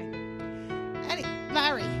 Anyway,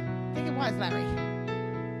 Larry. I think it was Larry.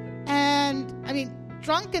 And, I mean,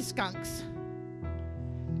 drunk as skunks.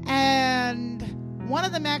 And one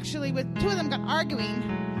of them actually, with 2 of them got arguing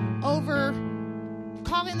over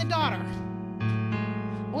calling the daughter.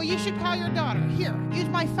 Well, you should call your daughter. Here, use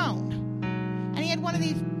my phone. And he had one of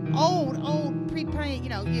these old prepaid, you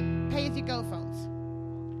know, you pay-as-you-go phones.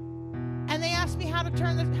 And they asked me how to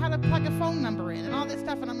plug a phone number in and all this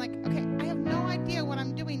stuff. And I'm like, okay, I have no idea what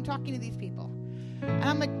I'm doing talking to these people. And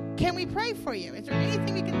I'm like, can we pray for you? Is there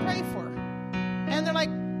anything we can pray for? And they're like,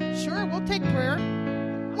 sure, we'll take prayer.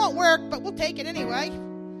 Won't work, but we'll take it anyway.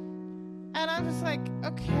 And I was like,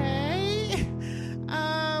 okay.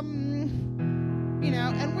 You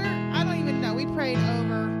know, and I don't even know. We prayed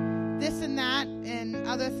over this and that and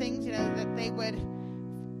other things, you know, that they would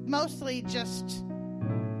mostly just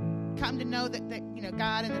come to know that you know,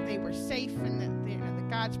 God, and that they were safe, and that, you know, that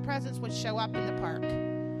God's presence would show up in the park.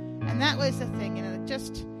 And that was the thing, you know,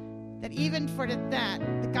 just that even for that,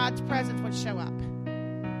 the God's presence would show up.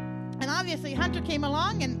 And obviously Hunter came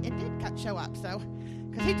along, and it did show up, so,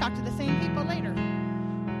 because he talked to the same people later.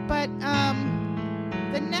 But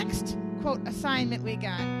the next, quote, assignment we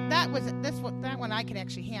got, that one I can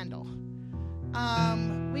actually handle.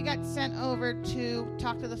 We got sent over to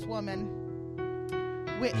talk to this woman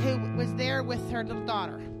who was there with her little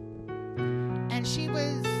daughter. And she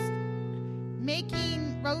was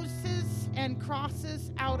making roses and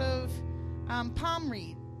crosses out of palm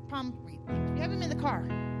reed. You have them in the car.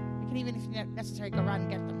 You can even, if necessary, go around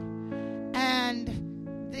and get them. And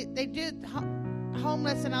they do,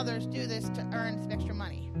 homeless and others do this to earn some extra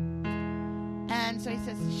money. And so he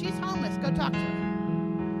says, she's homeless. Go talk to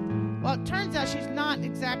her. Well, it turns out she's not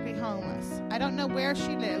exactly homeless. I don't know where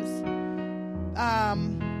she lives,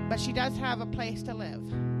 but she does have a place to live.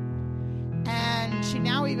 And she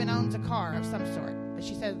now even owns a car of some sort. But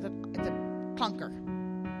she says it's a clunker.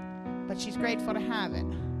 But she's grateful to have it.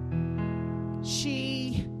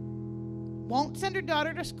 She won't send her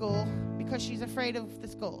daughter to school because she's afraid of the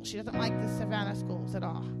school. She doesn't like the Savannah schools at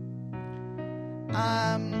all.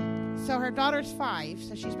 So her daughter's 5,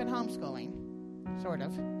 so she's been homeschooling, sort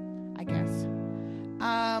of, I guess.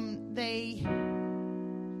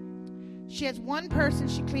 She has one person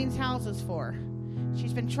she cleans houses for.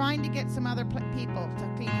 She's been trying to get some other people to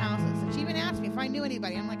clean houses. And she even asked me if I knew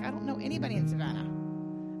anybody. I'm like, I don't know anybody in Savannah.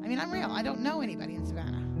 I mean, I'm real. I don't know anybody in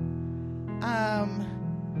Savannah.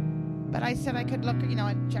 But I said I could look, you know,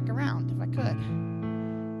 and check around if I could.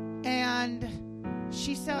 And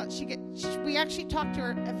we actually talked to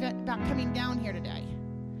her about coming down here today.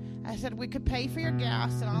 I said we could pay for your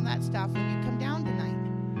gas and all that stuff when you come down tonight.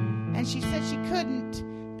 And she said she couldn't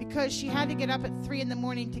because she had to get up at 3 in the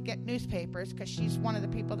morning to get newspapers, because she's one of the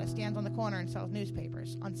people that stands on the corner and sells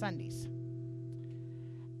newspapers on Sundays.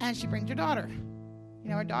 And she brings her daughter. You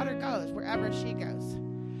know, her daughter goes wherever she goes.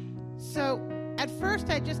 So at first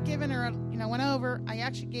I'd just given her, went over. I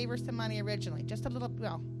actually gave her some money originally, just a little,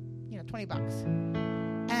 $20.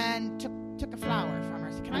 And took a flower from her.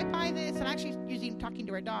 I said, can I buy this? And actually using talking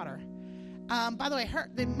to her daughter. By the way,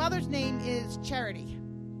 the mother's name is Charity.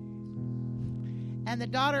 And the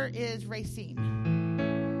daughter is Racine.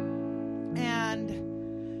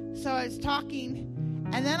 And so I was talking,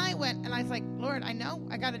 And then I went and I was like, Lord, I know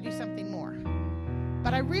I got to do something more.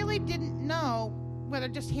 But I really didn't know whether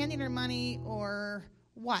just handing her money or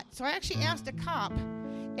what. So I actually asked a cop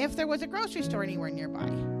if there was a grocery store anywhere nearby.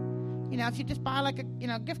 You know, if you just buy like a, you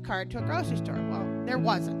know, gift card to a grocery store. Well, there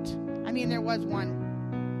wasn't. I mean, there was one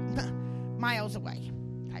miles away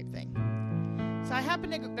type thing. So I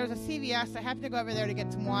happened to go, there was a CVS. I happened to go over there to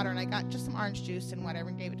get some water, and I got just some orange juice and whatever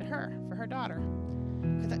and gave it to her for her daughter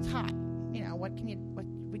because it's hot. You know,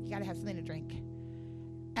 you got to have something to drink.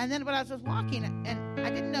 And then when I was walking, and I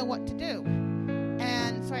didn't know what to do.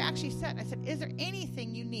 And so I actually said, is there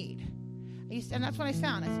anything you need? And that's what I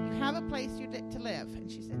found. I said, you have a place to live?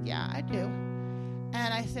 And she said, yeah, I do.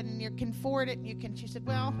 And I said, and you can afford it? She said,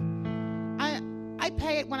 well, I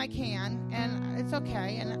pay it when I can, and it's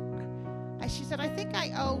okay. And she said, I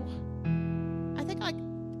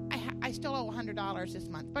still owe $100 this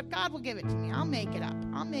month, but God will give it to me. I'll make it up.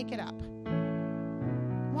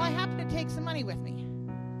 Well, I happened to take some money with me.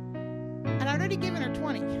 And I'd already given her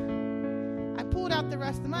 20. I pulled out the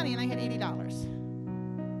rest of the money, and I had $80.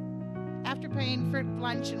 After paying for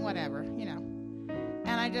lunch and whatever, you know.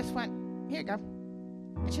 And I just went, here you go.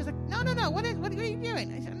 And she was like, no, what are you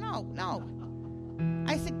doing? I said, no.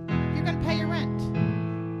 I said, you're going to pay your rent.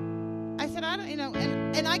 I said, I don't, you know,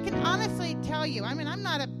 and I can honestly tell you, I mean,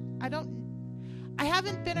 I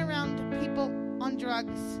haven't been around people on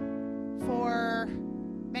drugs for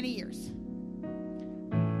many years.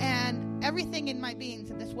 And everything in my being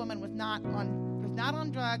said this woman was not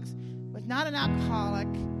on drugs, was not an alcoholic.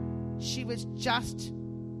 She was just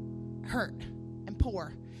hurt and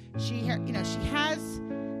poor. She has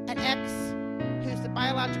an ex who's the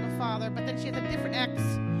biological father, but then she has a different ex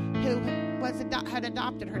who had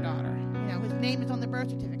adopted her daughter. You know, his name is on the birth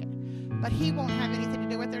certificate, but he won't have anything to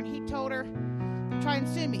do with her. And he told her, "Try and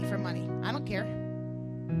sue me for money. I don't care."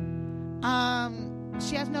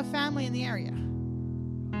 She has no family in the area,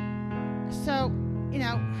 so you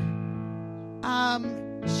know,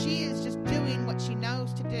 she is just doing what she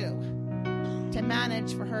knows to do to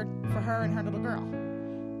manage for her and her little girl.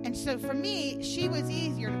 And so for me, she was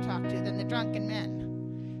easier to talk to than the drunken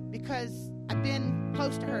men because I've been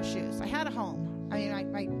close to her shoes. I had a home. I mean,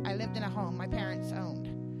 I lived in a home my parents owned.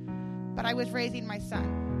 But I was raising my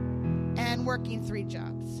son and working 3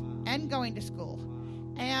 jobs and going to school.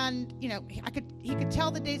 And, you know, he could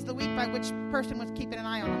tell the days of the week by which person was keeping an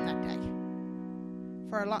eye on him that day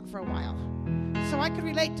for a while. So I could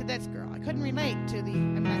relate to this girl. I couldn't relate to I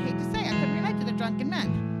hate to say I couldn't relate to the drunken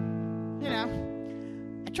men. You know,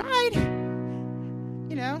 I tried,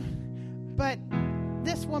 you know, but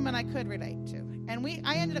this woman I could relate to. And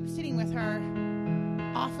I ended up sitting with her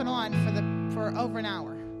off and on for over an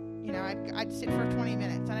hour. You know, I'd sit for 20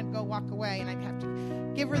 minutes, and I'd go walk away, and I'd have to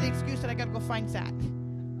give her the excuse that I got to go find Zach.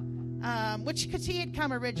 Because he had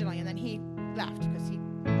come originally, and then he left because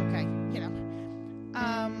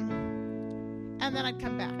and then I'd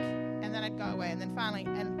come back, and then I'd go away, and then finally,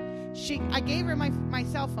 I gave her my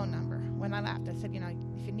cell phone number when I left. I said, you know,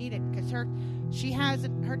 if you need it, because she has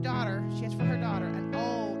for her daughter an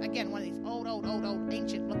old, again, one of these old,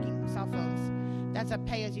 ancient-looking cell phones. That's a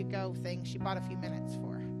pay-as-you-go thing. She bought a few minutes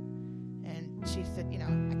for, and she said, you know,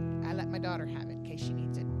 I let my daughter have it in case she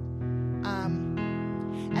needs it.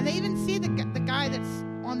 And they even see the guy that's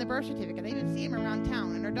on the birth certificate. They even see him around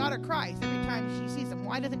town, and her daughter cries every time she sees him.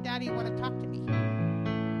 Why doesn't Daddy want to talk to me?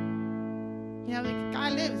 You know, the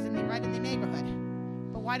guy lives right in the neighborhood,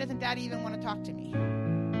 but why doesn't Daddy even want to talk to me?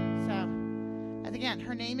 So, as again,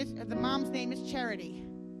 the mom's name is Charity,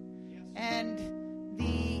 and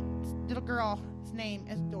the little girl's name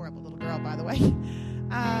is adorable little girl, by the way.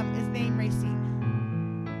 Is named Racine.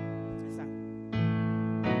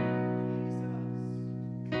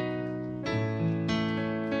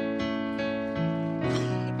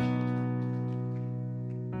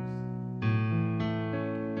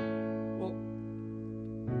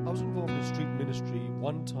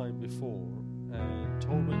 One time before and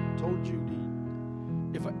told Judy,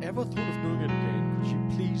 if I ever thought of doing it again, could you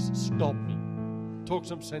please stop me, talk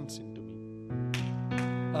some sense into me,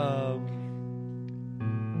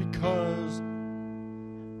 because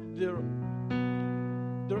there's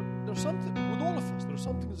something with all of us. There are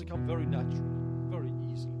some things that come very naturally, very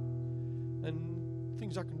easily, and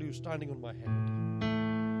things I can do standing on my head.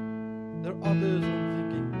 There are others I'm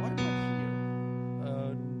thinking, why am I here?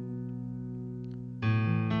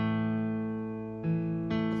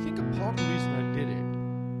 Part of the reason I did it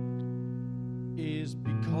is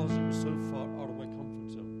because it was so far out of my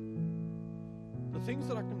comfort zone. The things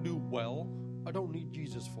that I can do well, I don't need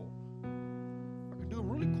Jesus for. I can do them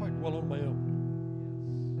really quite well on my own.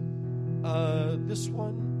 This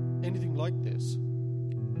one, anything like this,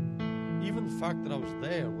 even the fact that I was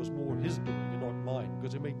there was more his doing and not mine,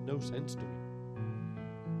 because it made no sense to me.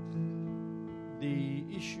 The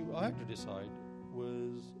issue I had to decide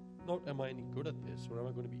was not am I any good at this, or am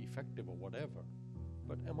I going to be effective or whatever,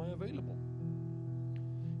 but am I available?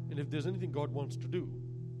 And if there's anything God wants to do,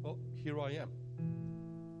 well, here I am.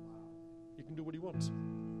 He can do what he wants.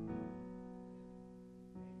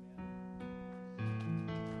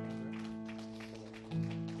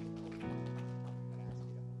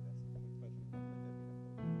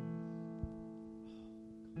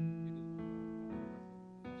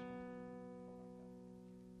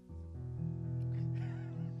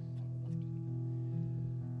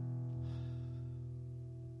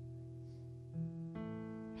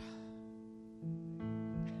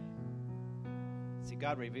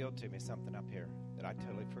 God revealed to me something up here that I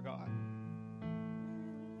totally forgot.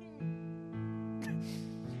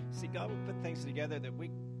 See, God will put things together that we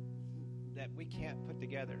can't put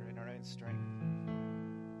together in our own strength.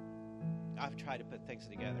 I've tried to put things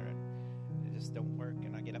together and it just don't work,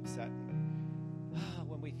 and I get upset.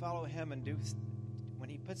 When we follow Him and when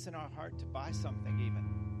He puts in our heart to buy something, even.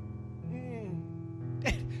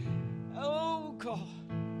 Oh God.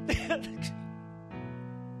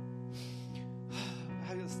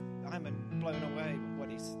 I'm blown away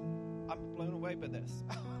with I'm blown away by this.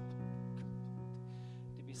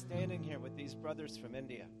 To be standing here with these brothers from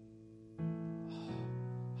India.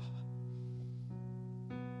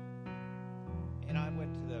 And I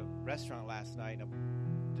went to the restaurant last night.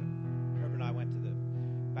 Herb and I went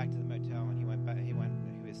back to the motel, and he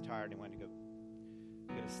was tired and went to go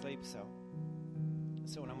to sleep. So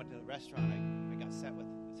when I went to the restaurant, I got sat with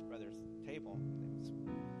his brother's table.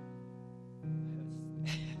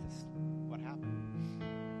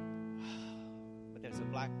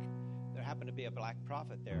 There happened to be a black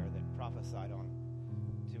prophet there that prophesied on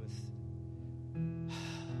to us.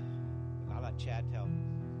 I'll let Chad tell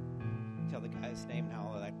the guy's name and how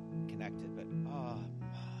all that connected, but oh my.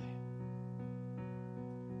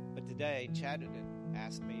 But today, Chad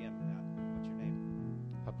asked me, and what's your name?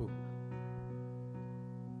 Apu.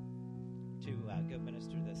 To go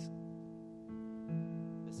minister this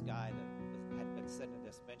guy that had been sitting at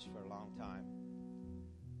this bench for a long time.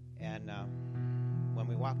 And when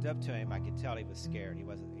we walked up to him, I could tell he was scared. He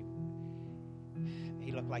wasn't.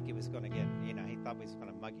 He looked like he was going to get. He thought we was going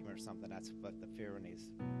to mug him or something. That's what the fear in his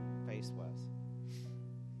face was.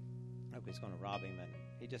 Like he was going to rob him, and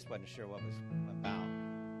he just wasn't sure what was about.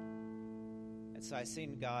 And so I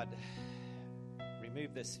seen God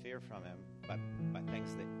remove this fear from him by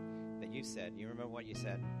things that you said. You remember what you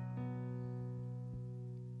said?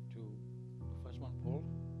 To the first one, Paul.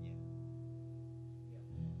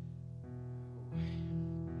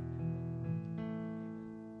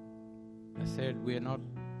 I said, we are not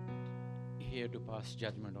here to pass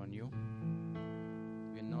judgment on you.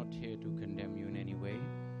 We are not here to condemn you in any way.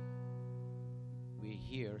 We're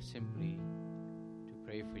here simply to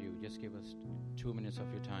pray for you. Just give us 2 minutes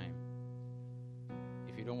of your time.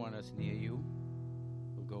 If you don't want us near you,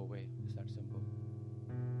 we'll go away. It's that simple.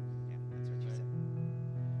 Yeah, that's what you said.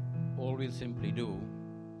 All we'll simply do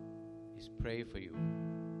is pray for you.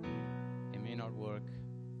 It may not work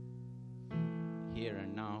here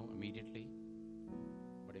and now, immediately,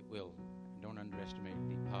 but it will. Don't underestimate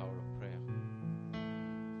the power of prayer.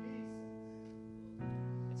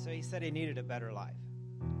 And so he said he needed a better life.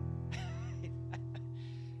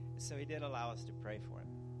 So he did allow us to pray for him.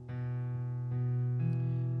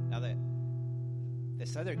 Now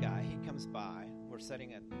this other guy, he comes by. We're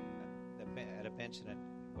sitting at a bench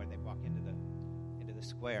where they walk into the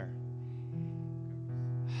square.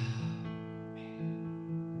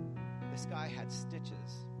 This guy had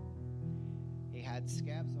stitches. He had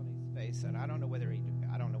scabs on his face, and I don't know whether he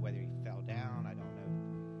fell down. I don't know.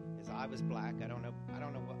 His eye was black. I don't know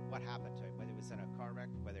what happened to him. Whether it was in a car wreck,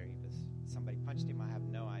 whether somebody punched him. I have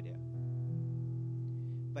no idea.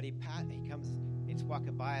 But he comes. He's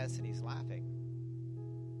walking by us, and he's laughing.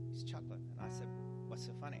 He's chuckling, and I said, "What's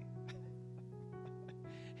so funny?"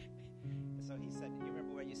 So he said, "You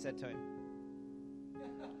remember what you said to him?"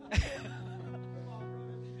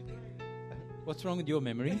 What's wrong with your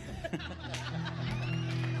memory?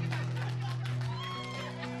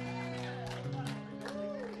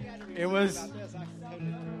 It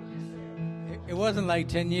wasn't like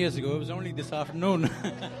 10 years ago. It was only this afternoon. My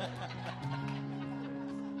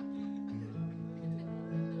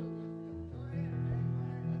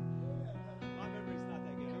memory's not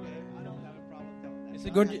that good. Okay? I don't have a problem telling that. It's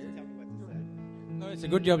a good. No, it's a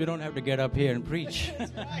good job you don't have to get up here and preach.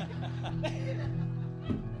 That's right.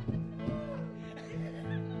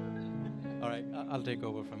 All right, I'll take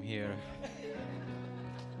over from here.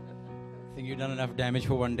 I think you've done enough damage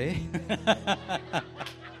for one day.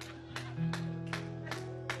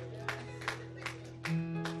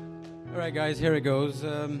 All right, guys, here it goes.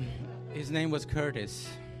 His name was Curtis.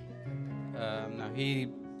 Now, he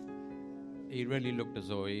really looked as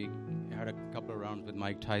though he had a couple of rounds with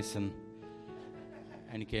Mike Tyson,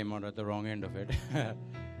 and he came out at the wrong end of it.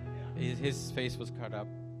 His face was cut up.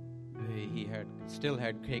 He still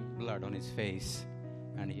had caked blood on his face,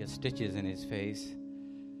 and he had stitches in his face.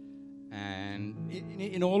 And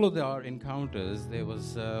in all of our encounters, there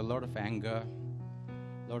was a lot of anger,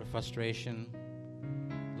 a lot of frustration,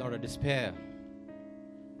 a lot of despair.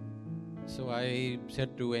 So I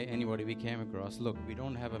said to anybody we came across, look, we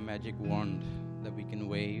don't have a magic wand that we can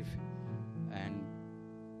wave and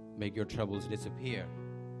make your troubles disappear.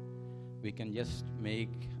 We can just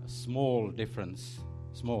make a small difference.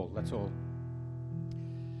 Small, that's all.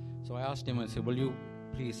 So I asked him, I said, will you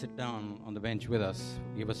please sit down on the bench with us?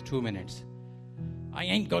 Give us 2 minutes. I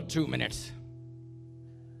ain't got 2 minutes.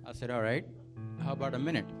 I said, all right, how about a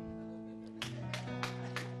minute?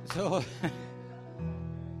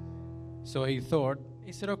 So he thought,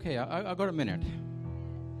 he said, okay, I got a minute.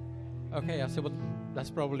 Okay, I said, well, that's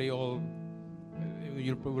probably all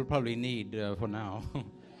you will probably need for now.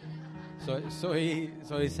 So he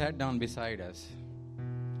sat down beside us,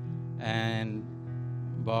 and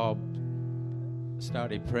Bob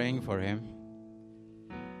started praying for him.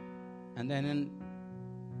 And then,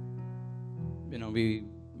 we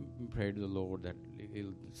prayed to the Lord that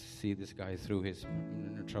He'll see this guy through his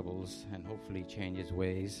troubles and hopefully change his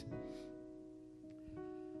ways.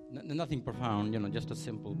 Nothing profound, just a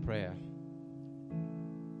simple prayer.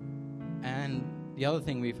 And the other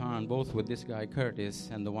thing we found, both with this guy Curtis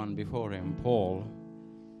and the one before him, Paul,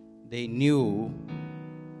 they knew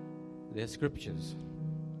their scriptures.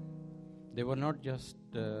 They were not just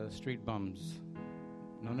street bums.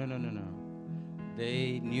 No.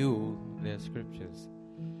 They knew their scriptures.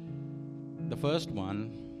 The first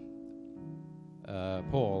one,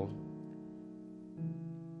 Paul,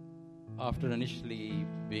 after initially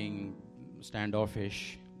being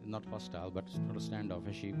standoffish, not hostile, but sort of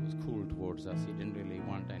standoffish, he was cool towards us. He didn't really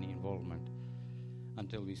want any involvement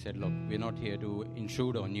until we said, look, we're not here to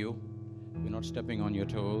intrude on you. We're not stepping on your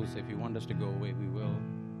toes. If you want us to go away, we will.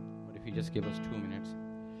 But if you just give us 2 minutes.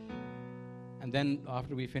 And then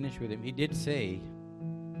after we finished with him, he did say,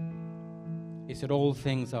 he said, all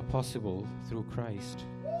things are possible through Christ.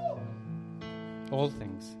 All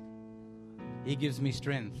things. He gives me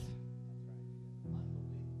strength.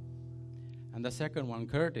 And the second one,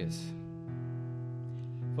 Curtis.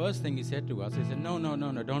 First thing he said to us, he said, no,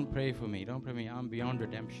 don't pray for me. Don't pray for me. I'm beyond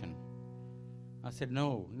redemption. I said,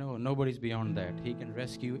 no, nobody's beyond that. He can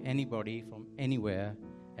rescue anybody from anywhere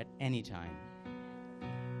at any time.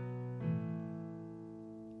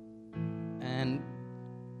 And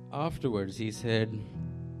afterwards he said,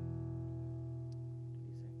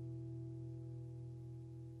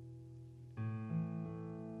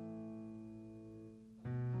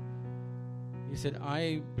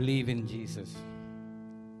 I believe in Jesus.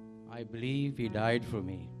 I believe He died for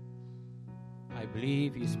me. I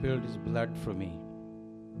believe He spilled His blood for me.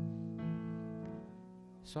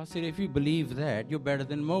 So I said, if you believe that, you're better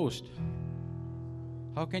than most.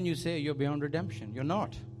 How can you say you're beyond redemption? You're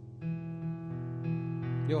not.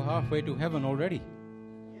 You're halfway to heaven already.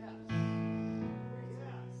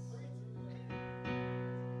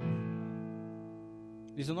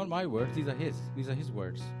 These are not my words, these are His. These are His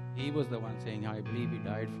words. He was the one saying, I believe He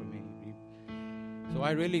died for me. So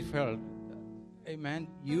I really felt, hey man,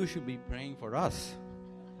 you should be praying for us.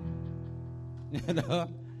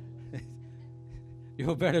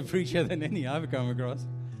 You're a better preacher than any I've come across.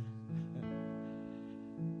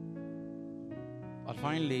 I'll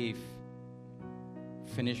finally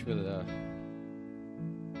finish with a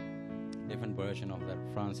different version of that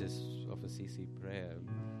Francis of Assisi prayer.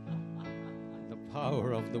 The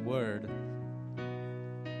power of the word.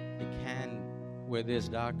 It can, where there's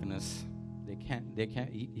darkness,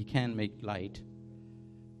 he can make light.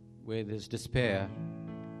 Where there's despair,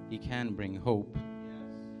 He can bring hope.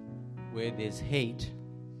 Where there's hate,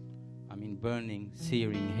 burning,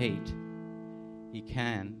 searing hate, He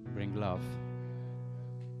can bring love.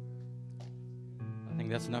 I think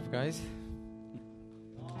that's enough, guys.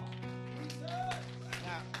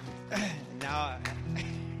 Now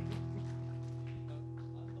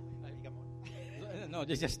No,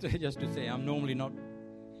 just to say, I'm normally not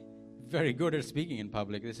very good at speaking in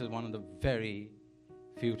public. This is one of the very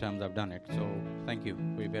few times I've done it. So thank you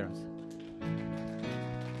for your parents.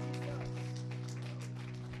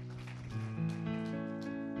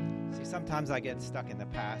 See, sometimes I get stuck in the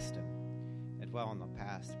past and dwell on the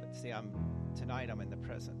past, but see, tonight I'm in the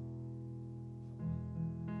present.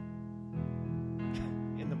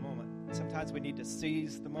 In the moment. Sometimes we need to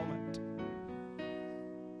seize the moment.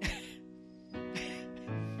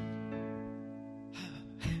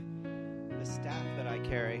 The staff that I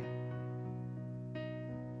carry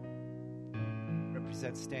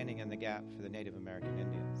represents standing in the gap for the Native American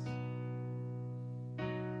Indians.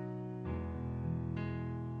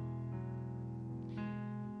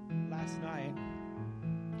 Last night,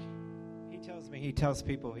 he tells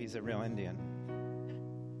people he's a real Indian.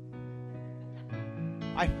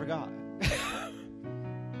 I forgot.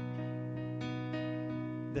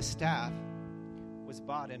 The staff was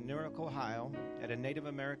bought in Newark, Ohio at a Native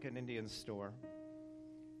American Indian store.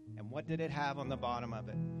 And what did it have on the bottom of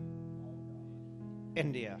it?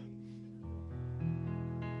 India.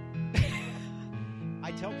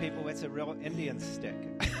 I tell people it's a real Indian stick.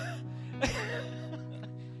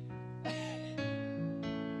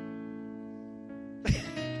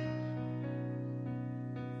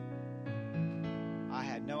 I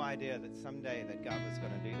had no idea that someday that God was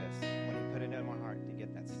going to do this when he put it in my heart to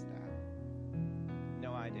get that staff.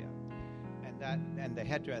 No idea. And the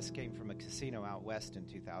headdress came from a casino out west in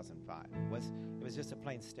 2005. It was just a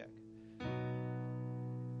plain stick.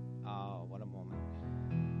 Oh, what a moment.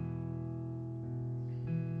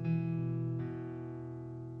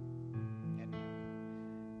 And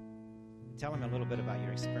tell him a little bit about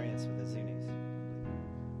your experience with the Zunis.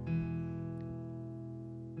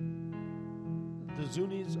 The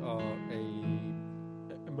Zunis are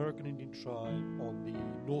an American Indian tribe on the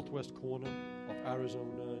northwest corner of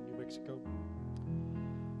Arizona, New Mexico.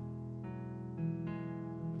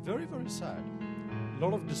 Very, very sad. A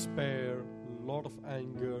lot of despair, a lot of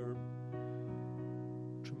anger,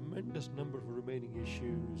 tremendous number of remaining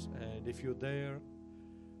issues. And if you're there,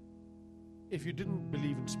 if you didn't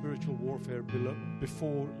believe in spiritual warfare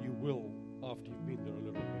before, you will after you've been there a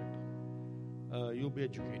little bit. You'll be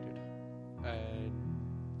educated. And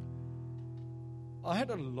I had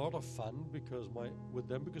a lot of fun with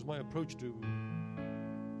them because my approach to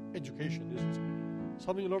education is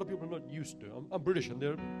something a lot of people are not used to. I'm British and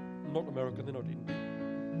they're not American, they're not Indian.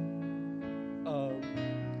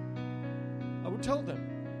 I would tell them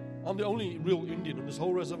I'm the only real Indian on this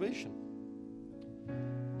whole reservation.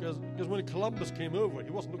 Because when Columbus came over, he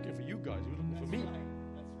wasn't looking for you guys, he was looking for me. That's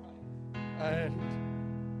right. And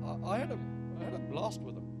I had a blast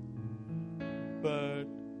with them. But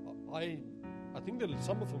I think that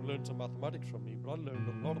some of them learned some mathematics from me, but I learned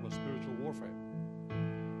a lot about spiritual warfare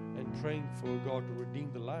and trained for God to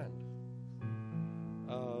redeem the land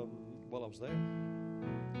while I was there.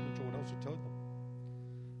 I'm not sure what else to tell them.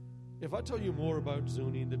 If I tell you more about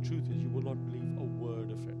Zuni, the truth is you will not believe a word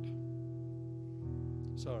of it.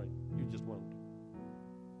 Sorry, you just won't.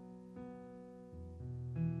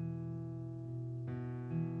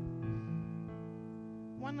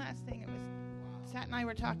 One last thing, Sat and I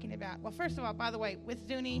were talking about. Well, first of all, by the way, with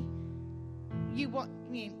Zuni,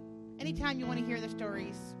 anytime you want to hear the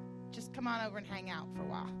stories, just come on over and hang out for a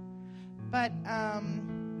while. But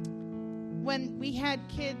when we had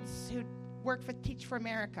kids who worked for Teach for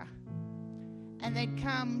America, and they'd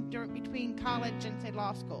come between college and, say,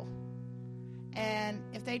 law school, and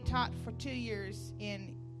if they taught for 2 years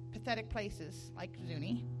in pathetic places like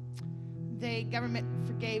Zuni, the government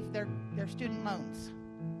forgave their student loans.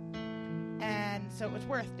 And so it was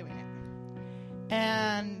worth doing it.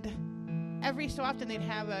 And every so often they'd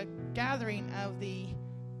have a gathering of the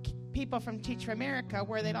people from Teach for America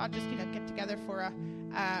where they'd all just, get together for a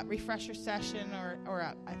refresher session or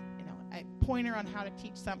a pointer on how to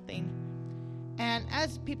teach something. And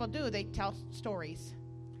as people do, they tell stories.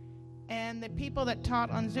 And the people that taught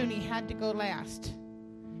on Zuni had to go last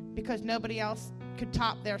because nobody else could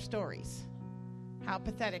top their stories. How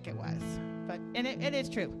pathetic it was. And it is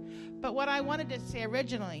true. But what I wanted to say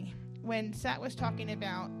originally, when Sat was talking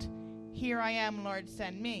about, "Here I am, Lord,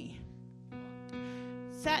 send me,"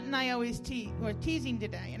 Sat and I always were teasing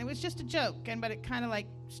today, and it was just a joke, but it kind of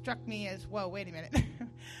struck me as, whoa, wait a minute.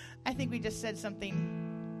 I think we just said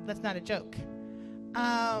something that's not a joke.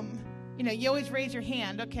 You always raise your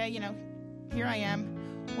hand, okay, here I am.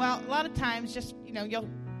 Well, a lot of times just,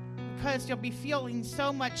 because you'll be feeling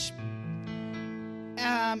so much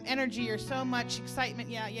energy or so much excitement,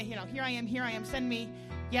 here I am, send me.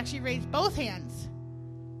 You actually raised both hands.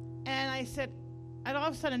 And I said, and all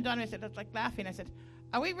of a sudden Donna said, it's like laughing, I said,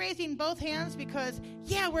 are we raising both hands because,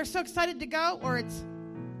 we're so excited to go, or it's,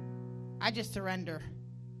 I just surrender.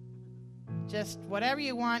 Just whatever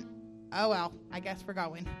you want, oh well, I guess we're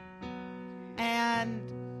going. And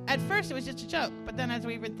at first it was just a joke, but then as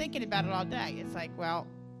we've been thinking about it all day, it's like, well,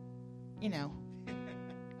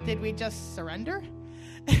 Did we just surrender?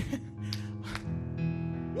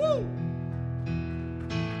 Woo!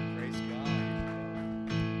 Praise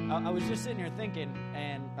God. I was just sitting here thinking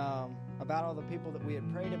and about all the people that we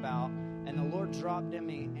had prayed about, and the Lord dropped in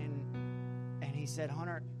me, and He said,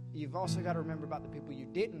 Hunter, you've also got to remember about the people you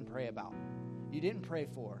didn't pray about, you didn't pray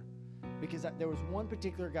for. Because there was one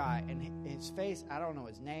particular guy, and his face, I don't know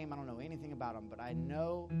his name, I don't know anything about him, but I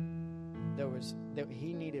know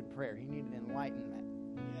he needed prayer. He needed enlightenment.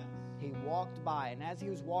 Yes. He walked by, and as he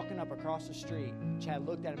was walking up across the street, Chad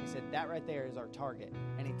looked at him and said, that right there is our target.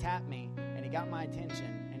 And he tapped me, and he got my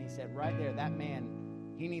attention, and he said, right there, that man,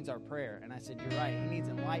 he needs our prayer. And I said, you're right, he needs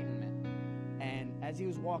enlightenment. And as he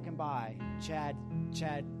was walking by, Chad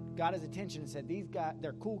got his attention and said, these guys,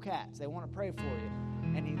 they're cool cats. They want to pray for you.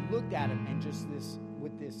 And he looked at him and just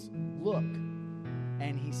with this look,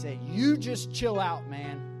 and he said, you just chill out,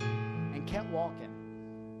 man, and kept walking.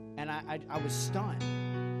 And I was stunned.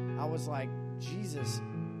 I was like, Jesus,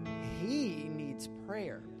 he needs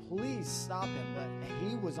prayer. Please stop him. But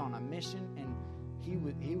he was on a mission, and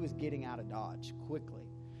he was getting out of Dodge quickly.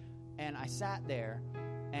 And I sat there,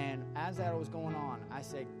 and as that was going on, I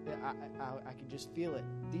said, I could just feel it.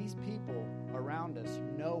 These people around us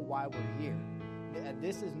know why we're here.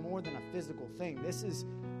 This is more than a physical thing. This is,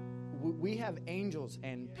 we have angels,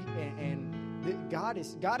 and God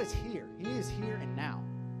is here. He is here and now.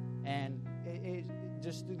 And it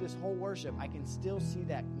just through this whole worship, I can still see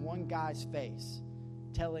that one guy's face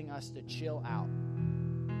telling us to chill out.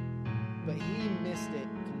 But he missed it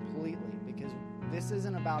completely, because this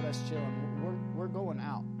isn't about us chilling. We're going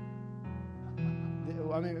out.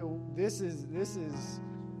 I mean, this is.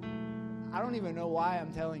 I don't even know why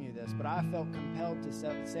I'm telling you this, but I felt compelled to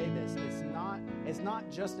say this. It's not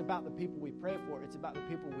just about the people we pray for. It's about the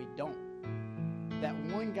people we don't. That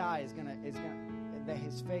one guy that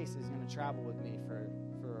his face is gonna travel with me for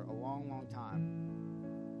a long, long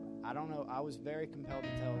time. I don't know. I was very compelled to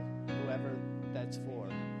tell whoever that's for,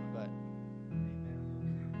 but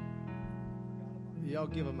y'all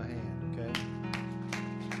give him a hand, okay?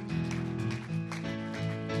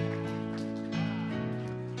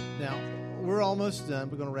 Now, we're almost done.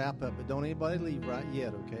 We're going to wrap up, but don't anybody leave right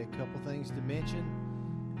yet, okay? A couple things to mention,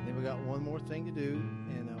 and then we got one more thing to do,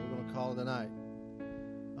 and we're going to call it a night.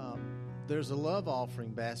 There's a love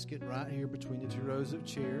offering basket right here between the two rows of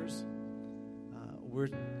chairs. We're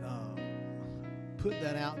put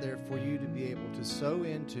that out there for you to be able to sow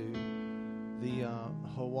into the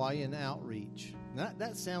Hawaiian outreach. Now,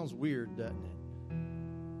 that sounds weird, doesn't it?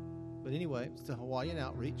 But anyway, it's the Hawaiian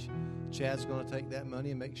outreach. Chad's going to take that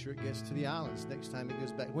money and make sure it gets to the islands next time it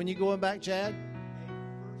goes back. When you going back, Chad?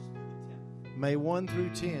 May 1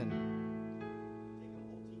 through 10.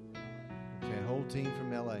 Okay, whole team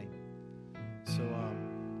from L.A. So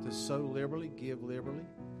to sow liberally, give liberally.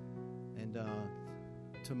 And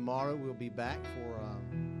tomorrow we'll be back for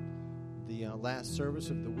the last service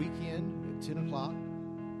of the weekend at 10 o'clock.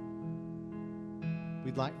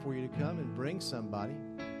 We'd like for you to come and bring somebody.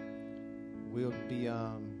 We'll be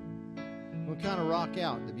we'll kind of rock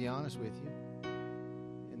out, to be honest with you.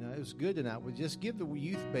 And it was good tonight. We'll just give the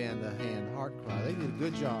youth band a hand. Heart Cry. They did a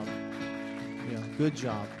good job. Yeah, good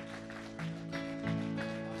job.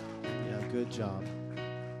 Yeah, good job.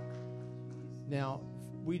 Now,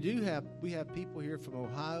 we have people here from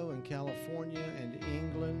Ohio and California and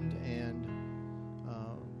England and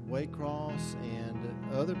Waycross and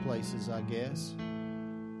other places, I guess.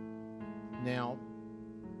 Now,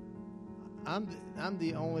 I'm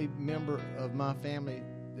the only member of my family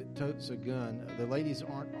that totes a gun. The ladies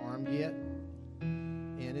aren't armed yet,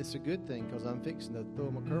 and it's a good thing because I'm fixing to throw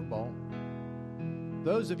them a curveball.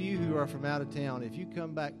 Those of you who are from out of town, if you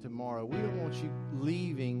come back tomorrow, we don't want you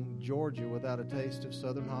leaving Georgia without a taste of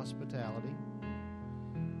Southern hospitality.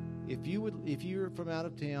 If you're from out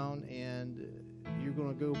of town and you're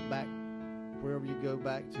going to go back wherever you go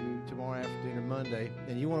back to tomorrow afternoon or Monday,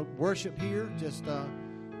 and you want to worship here, just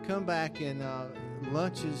come back, and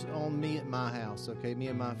lunch is on me at my house, okay? Me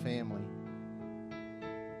and my family.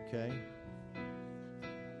 Okay?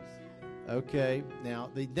 Okay. Now,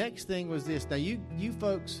 the next thing was this. Now, you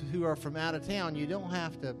folks who are from out of town, you don't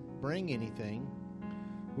have to bring anything.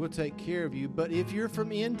 We'll take care of you. But if you're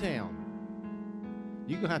from in town,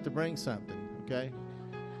 you're going to have to bring something, okay?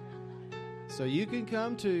 So you can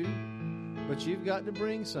come too, but you've got to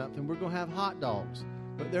bring something. We're going to have hot dogs,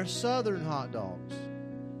 but they're Southern hot dogs.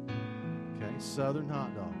 Okay, Southern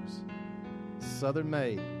hot dogs, Southern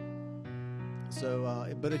made.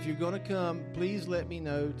 So, but if you're going to come, please let me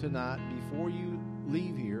know tonight before you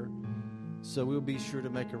leave here, so we'll be sure to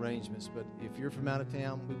make arrangements. But if you're from out of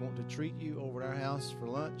town, we want to treat you over at our house for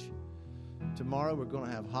lunch. Tomorrow we're going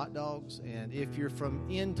to have hot dogs, and if you're from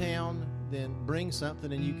in town, then bring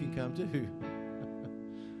something and you can come too.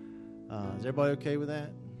 Is everybody okay with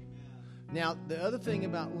that? Now, the other thing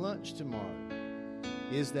about lunch tomorrow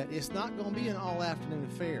is that it's not going to be an all-afternoon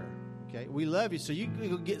affair. Okay, we love you, so you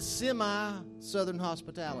can get semi-Southern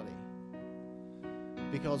hospitality,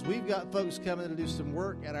 because we've got folks coming to do some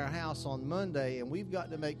work at our house on Monday, and we've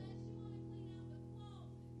got to make.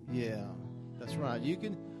 Yeah, that's right.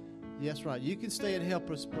 That's right. You can stay and help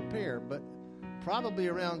us prepare, but probably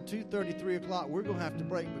around 2:30, 3 o'clock, we're going to have to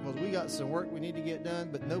break because we got some work we need to get done.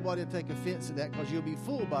 But nobody will take offense to that because you'll be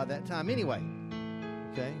full by that time anyway.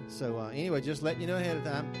 Okay, so anyway, just letting you know ahead of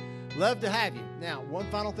time. Love to have you. Now, one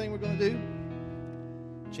final thing we're going to do.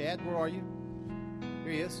 Chad, where are you?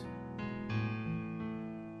 Here he is.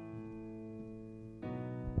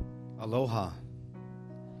 Aloha.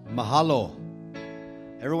 Mahalo.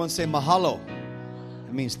 Everyone say mahalo.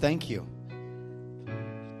 It means thank you.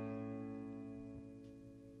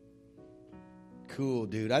 Cool,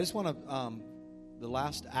 dude. I just want to, the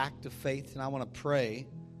last act of faith, and I want to pray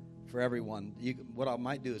for everyone. What I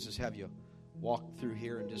might do is just have you walk through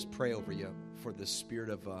here and just pray over you for the spirit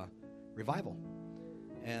of revival.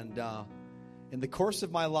 And in the course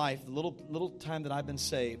of my life, the little time that I've been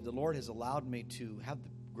saved, the Lord has allowed me to have the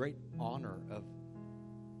great honor of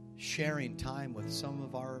sharing time with some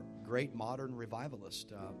of our great modern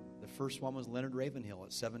revivalists. The first one was Leonard Ravenhill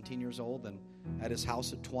at 17 years old, and at his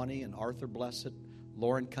house at 20, and Arthur Blessed,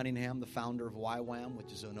 Lauren Cunningham, the founder of YWAM,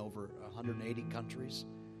 which is in over 180 countries,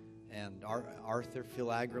 and Arthur,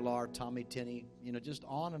 Phil Aguilar, Tommy Tinney, just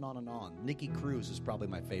on and on and on. Nikki Cruz is probably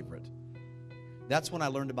my favorite. That's when I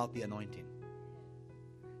learned about the anointing.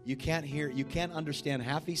 You can't understand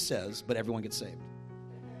half he says, but everyone gets saved.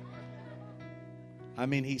 I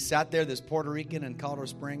mean, he sat there, this Puerto Rican in Colorado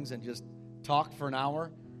Springs, and just talked for an hour.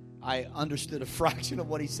 I understood a fraction of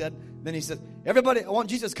what he said. Then he said, everybody, I want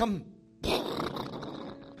Jesus, come.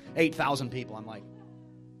 8,000 people. I'm like,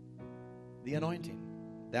 the anointing.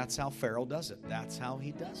 That's how Pharaoh does it. That's how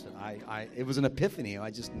he does it. It was an epiphany.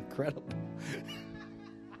 I just incredible.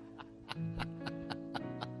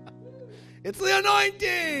 It's the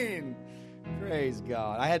anointing. Praise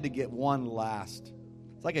God. I had to get one last.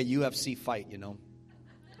 It's like a UFC fight,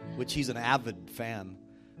 which he's an avid fan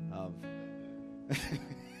of.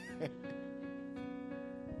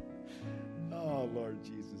 Oh, Lord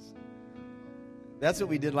Jesus. That's what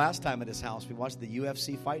we did last time at his house. We watched the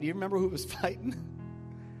UFC fight. Do you remember who was fighting?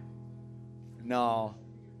 No.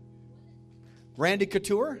 Randy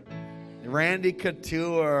Couture? Randy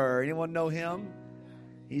Couture. Anyone know him?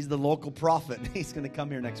 He's the local prophet. He's going to come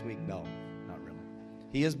here next week. No, not really.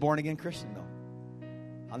 He is born-again Christian, though.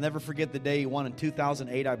 I'll never forget the day he won in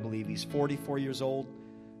 2008, I believe. He's 44 years old.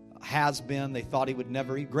 Has been. They thought he would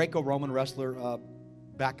never. Greco-Roman wrestler,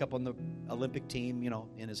 back up on the Olympic team,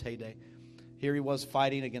 in his heyday. Here he was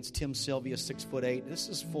fighting against Tim Sylvia, 6'8". This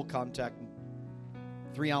is full contact.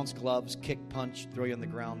 3-ounce gloves, kick, punch, throw you on the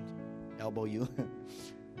ground, elbow you,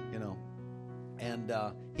 And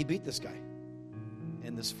he beat this guy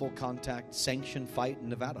in this full contact sanctioned fight in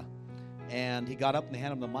Nevada. And he got up and they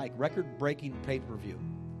handed him the mic. Record-breaking pay-per-view.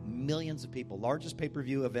 Millions of people. Largest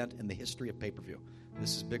pay-per-view event in the history of pay-per-view.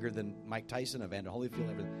 This is bigger than Mike Tyson, Evander Holyfield,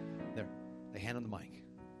 everything. There, they hand him the mic.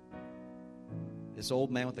 This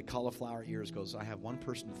old man with the cauliflower ears goes, I have one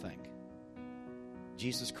person to thank.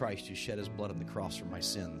 Jesus Christ, who shed his blood on the cross for my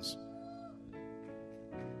sins.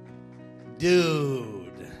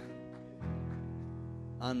 Dude.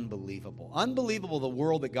 Unbelievable. Unbelievable the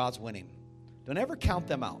world that God's winning. Don't ever count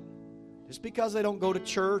them out. Just because they don't go to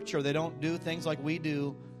church or they don't do things like we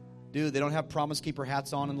do, they don't have Promise Keeper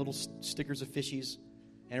hats on and little stickers of fishies,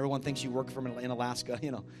 and everyone thinks you work in Alaska,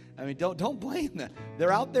 I mean, don't blame them.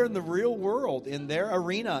 They're out there in the real world, in their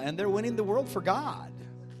arena, and they're winning the world for God.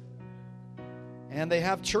 And they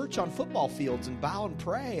have church on football fields and bow and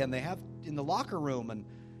pray, and they have in the locker room. And,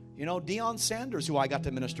 Deion Sanders, who I got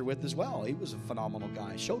to minister with as well, he was a phenomenal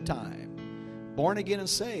guy. Showtime. Born again and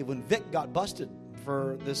saved. When Vic got busted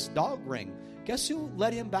for this dog ring, guess who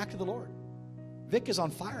led him back to the Lord? Vic is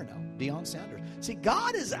on fire now. Deion Sanders. See,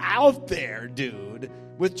 God is out there, dude.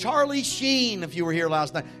 With Charlie Sheen, if you were here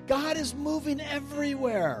last night. God is moving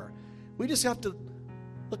everywhere. We just have to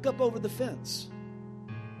look up over the fence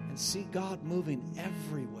and see God moving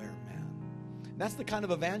everywhere, man. And that's the kind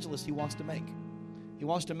of evangelist he wants to make. He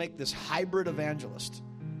wants to make this hybrid evangelist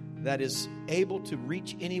that is able to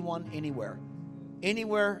reach anyone, anywhere.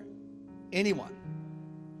 Anywhere, anyone.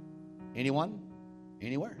 Anyone,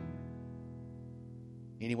 anywhere.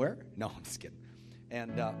 Anywhere? No, I'm just kidding.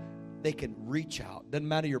 And they can reach out. Doesn't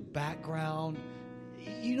matter your background.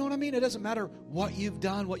 You know what I mean? It doesn't matter what you've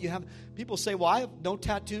done, what you have. People say, well, I have no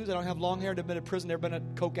tattoos. I don't have long hair. I've been in prison. Never been a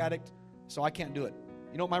coke addict. So I can't do it.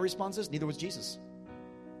 You know what my response is? Neither was Jesus.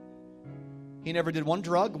 He never did one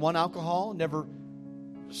drug, one alcohol, never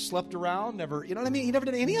slept around, never, you know what I mean? He never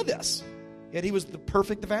did any of this. Yet he was the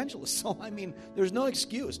perfect evangelist. So, I mean, there's no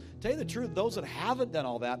excuse. To tell you the truth, those that haven't done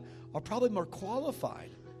all that are probably more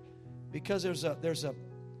qualified, because there's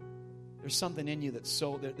something in you that's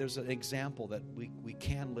so, there's an example that we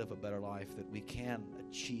can live a better life, that we can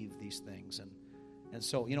achieve these things. And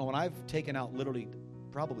so, you know, when I've taken out literally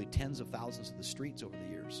probably tens of thousands of the streets over the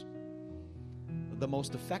years, the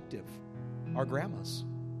most effective are grandmas.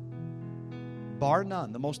 Bar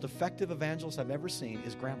none, the most effective evangelist I've ever seen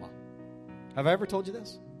is grandma. Have I ever told you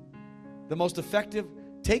this? The most effective,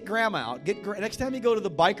 take grandma out. Next time you go to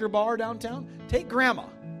the biker bar downtown, take grandma.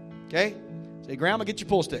 Okay? Say, grandma, get your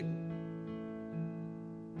pull stick.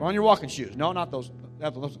 Put on your walking shoes. No, not those.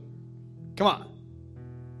 Come on.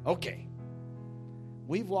 Okay.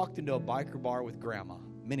 We've walked into a biker bar with grandma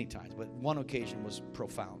many times, but one occasion was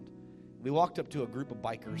profound. We walked up to a group of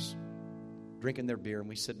bikers drinking their beer, and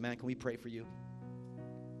we said, man, can we pray for you?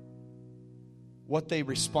 What they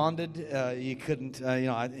responded, you couldn't,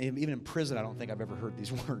 even in prison, I don't think I've ever heard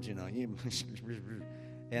these words, you know.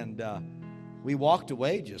 And we walked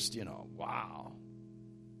away just, wow.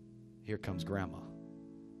 Here comes grandma.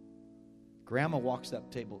 Grandma walks to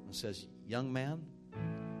that table and says, young man,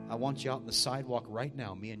 I want you out on the sidewalk right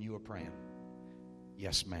now. Me and you are praying.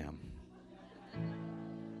 Yes, ma'am.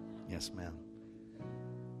 Yes, ma'am.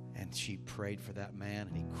 And she prayed for that man,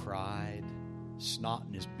 and he cried, snot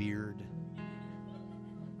in his beard.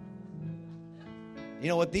 You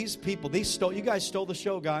know what, these people, you guys stole the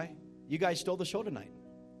show, guy. You guys stole the show tonight.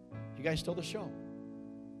 You guys stole the show.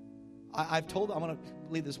 I'm going to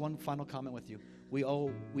leave this one final comment with you. We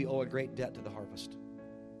owe a great debt to the harvest.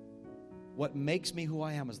 What makes me who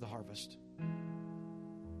I am is the harvest.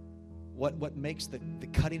 What makes the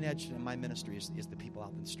cutting edge in my ministry is the people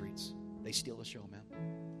out in the streets. They steal the show, man.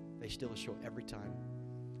 They steal the show every time.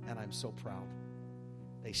 And I'm so proud.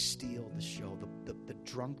 They steal the show. The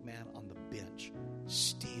drunk man on the bench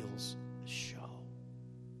steals the show.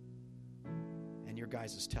 And your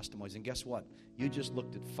guys' testimonies. And guess what? You just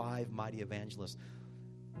looked at 5 mighty evangelists.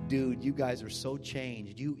 Dude, you guys are so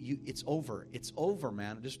changed. It's over. It's over,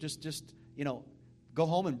 man. Just go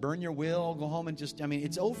home and burn your will. Go home and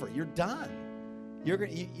it's over. You're done.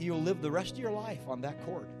 You'll live the rest of your life on that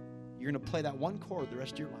chord. You're going to play that one chord the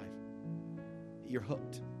rest of your life. You're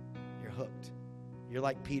hooked. You're hooked. You're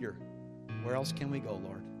like Peter. Where else can we go,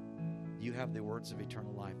 Lord? You have the words of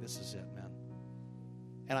eternal life. This is it, man.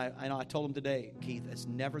 And I know I told him today, Keith, it's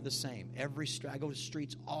never the same. I go to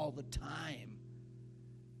streets all the time.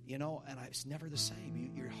 And it's never the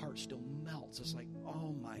same. Your heart still melts. It's like,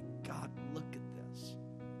 oh my God, look at this.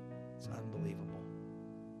 It's unbelievable.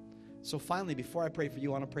 So finally, before I pray for you,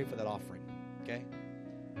 I want to pray for that offering, okay?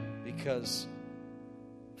 Because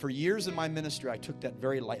for years in my ministry, I took that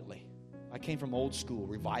very lightly. I came from old school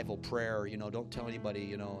revival prayer, don't tell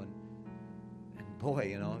anybody, and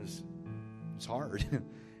boy, it's hard.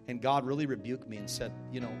 And God really rebuked me and said,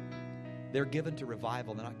 they're given to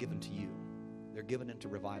revival, they're not given to you. They're given into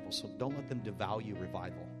revival, so don't let them devalue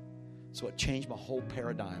revival. So it changed my whole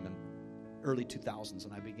paradigm in early 2000s,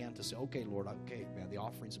 and I began to say, okay, Lord, okay, man, the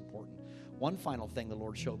offering's important. One final thing the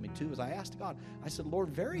Lord showed me, too, is I asked God, I said,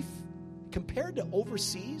 Lord, compared to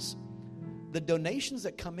overseas, the donations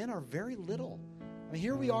that come in are very little. I mean,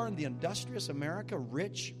 here we are in the industrious America,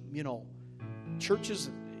 rich, churches,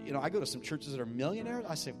 I go to some churches that are millionaires.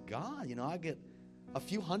 I say, God, I get a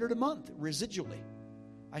few hundred a month residually.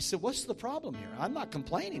 I said, what's the problem here? I'm not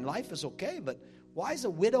complaining. Life is okay, but why is a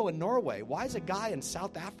widow in Norway? Why is a guy in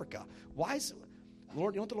South Africa? Lord, you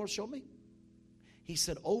know what the Lord showed me? He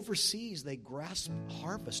said, overseas, they grasp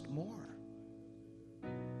harvest more.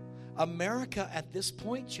 America at this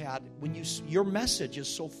point, Chad, when your message is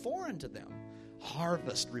so foreign to them.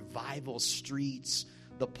 Harvest, revival, streets,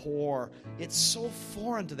 the poor. It's so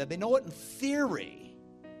foreign to them. They know it in theory,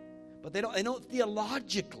 but they know it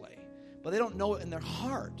theologically. But they don't know it in their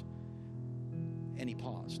heart. And he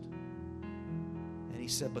paused. And he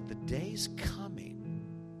said, but the day's coming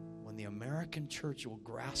when the American church will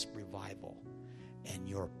grasp revival and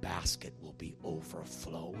your basket will be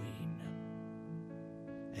overflowing.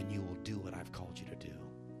 And you will do what I've called you to do.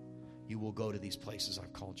 You will go to these places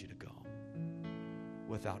I've called you to go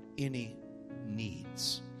without any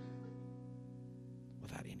needs,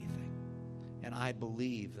 without anything. And I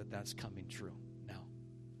believe that that's coming true.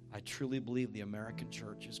 I truly believe the American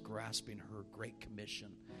church is grasping her great commission.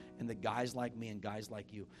 And the guys like me and guys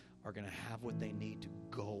like you are going to have what they need to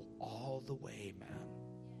go all the way, man.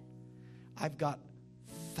 I've got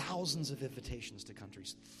thousands of invitations to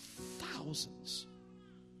countries, thousands,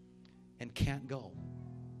 and can't go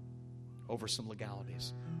over some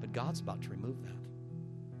legalities. But God's about to remove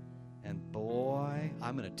that. And boy,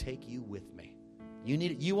 I'm going to take you with me.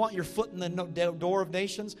 You want your foot in the door of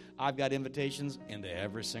nations? I've got invitations into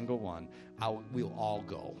every single one. We'll all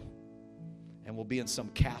go. And we'll be in some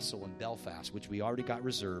castle in Belfast, which we already got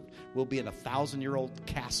reserved. We'll be in a 1,000-year-old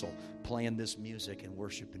castle playing this music and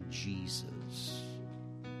worshiping Jesus.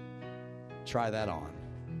 Try that on.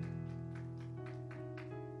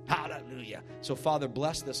 Hallelujah. So, Father,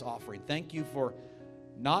 bless this offering. Thank you for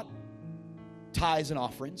not tithes and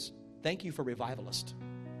offerings. Thank you for Revivalist.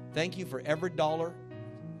 Thank you for every dollar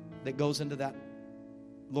that goes into that,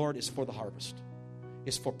 Lord, is for the harvest.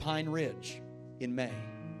 It's for Pine Ridge in May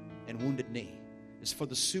and Wounded Knee. It's for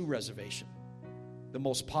the Sioux Reservation, the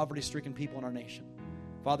most poverty-stricken people in our nation.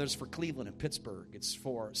 Father, it's for Cleveland and Pittsburgh. It's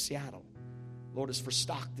for Seattle. Lord, it's for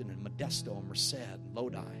Stockton and Modesto and Merced and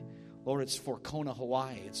Lodi. Lord, it's for Kona,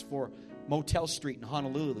 Hawaii. It's for Motel Street in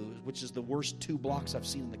Honolulu, which is the worst 2 blocks I've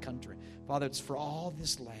seen in the country. Father, it's for all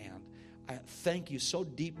this land. I thank you so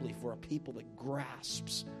deeply for a people that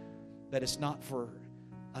grasps that it's not for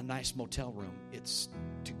a nice motel room. It's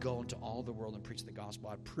to go into all the world and preach the gospel.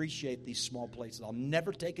 I appreciate these small places. I'll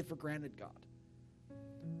never take it for granted, God,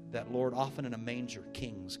 that, Lord, often in a manger,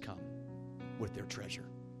 kings come with their treasure.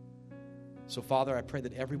 So, Father, I pray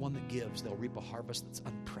that everyone that gives, they'll reap a harvest that's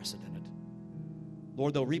unprecedented.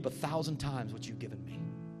 Lord, they'll reap 1,000 times what you've given me.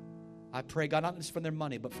 I pray, God, not just from their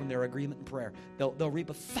money, but from their agreement and prayer. They'll reap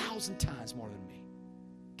 1,000 times more than me.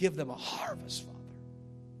 Give them a harvest, Father.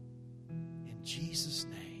 In Jesus'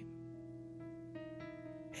 name.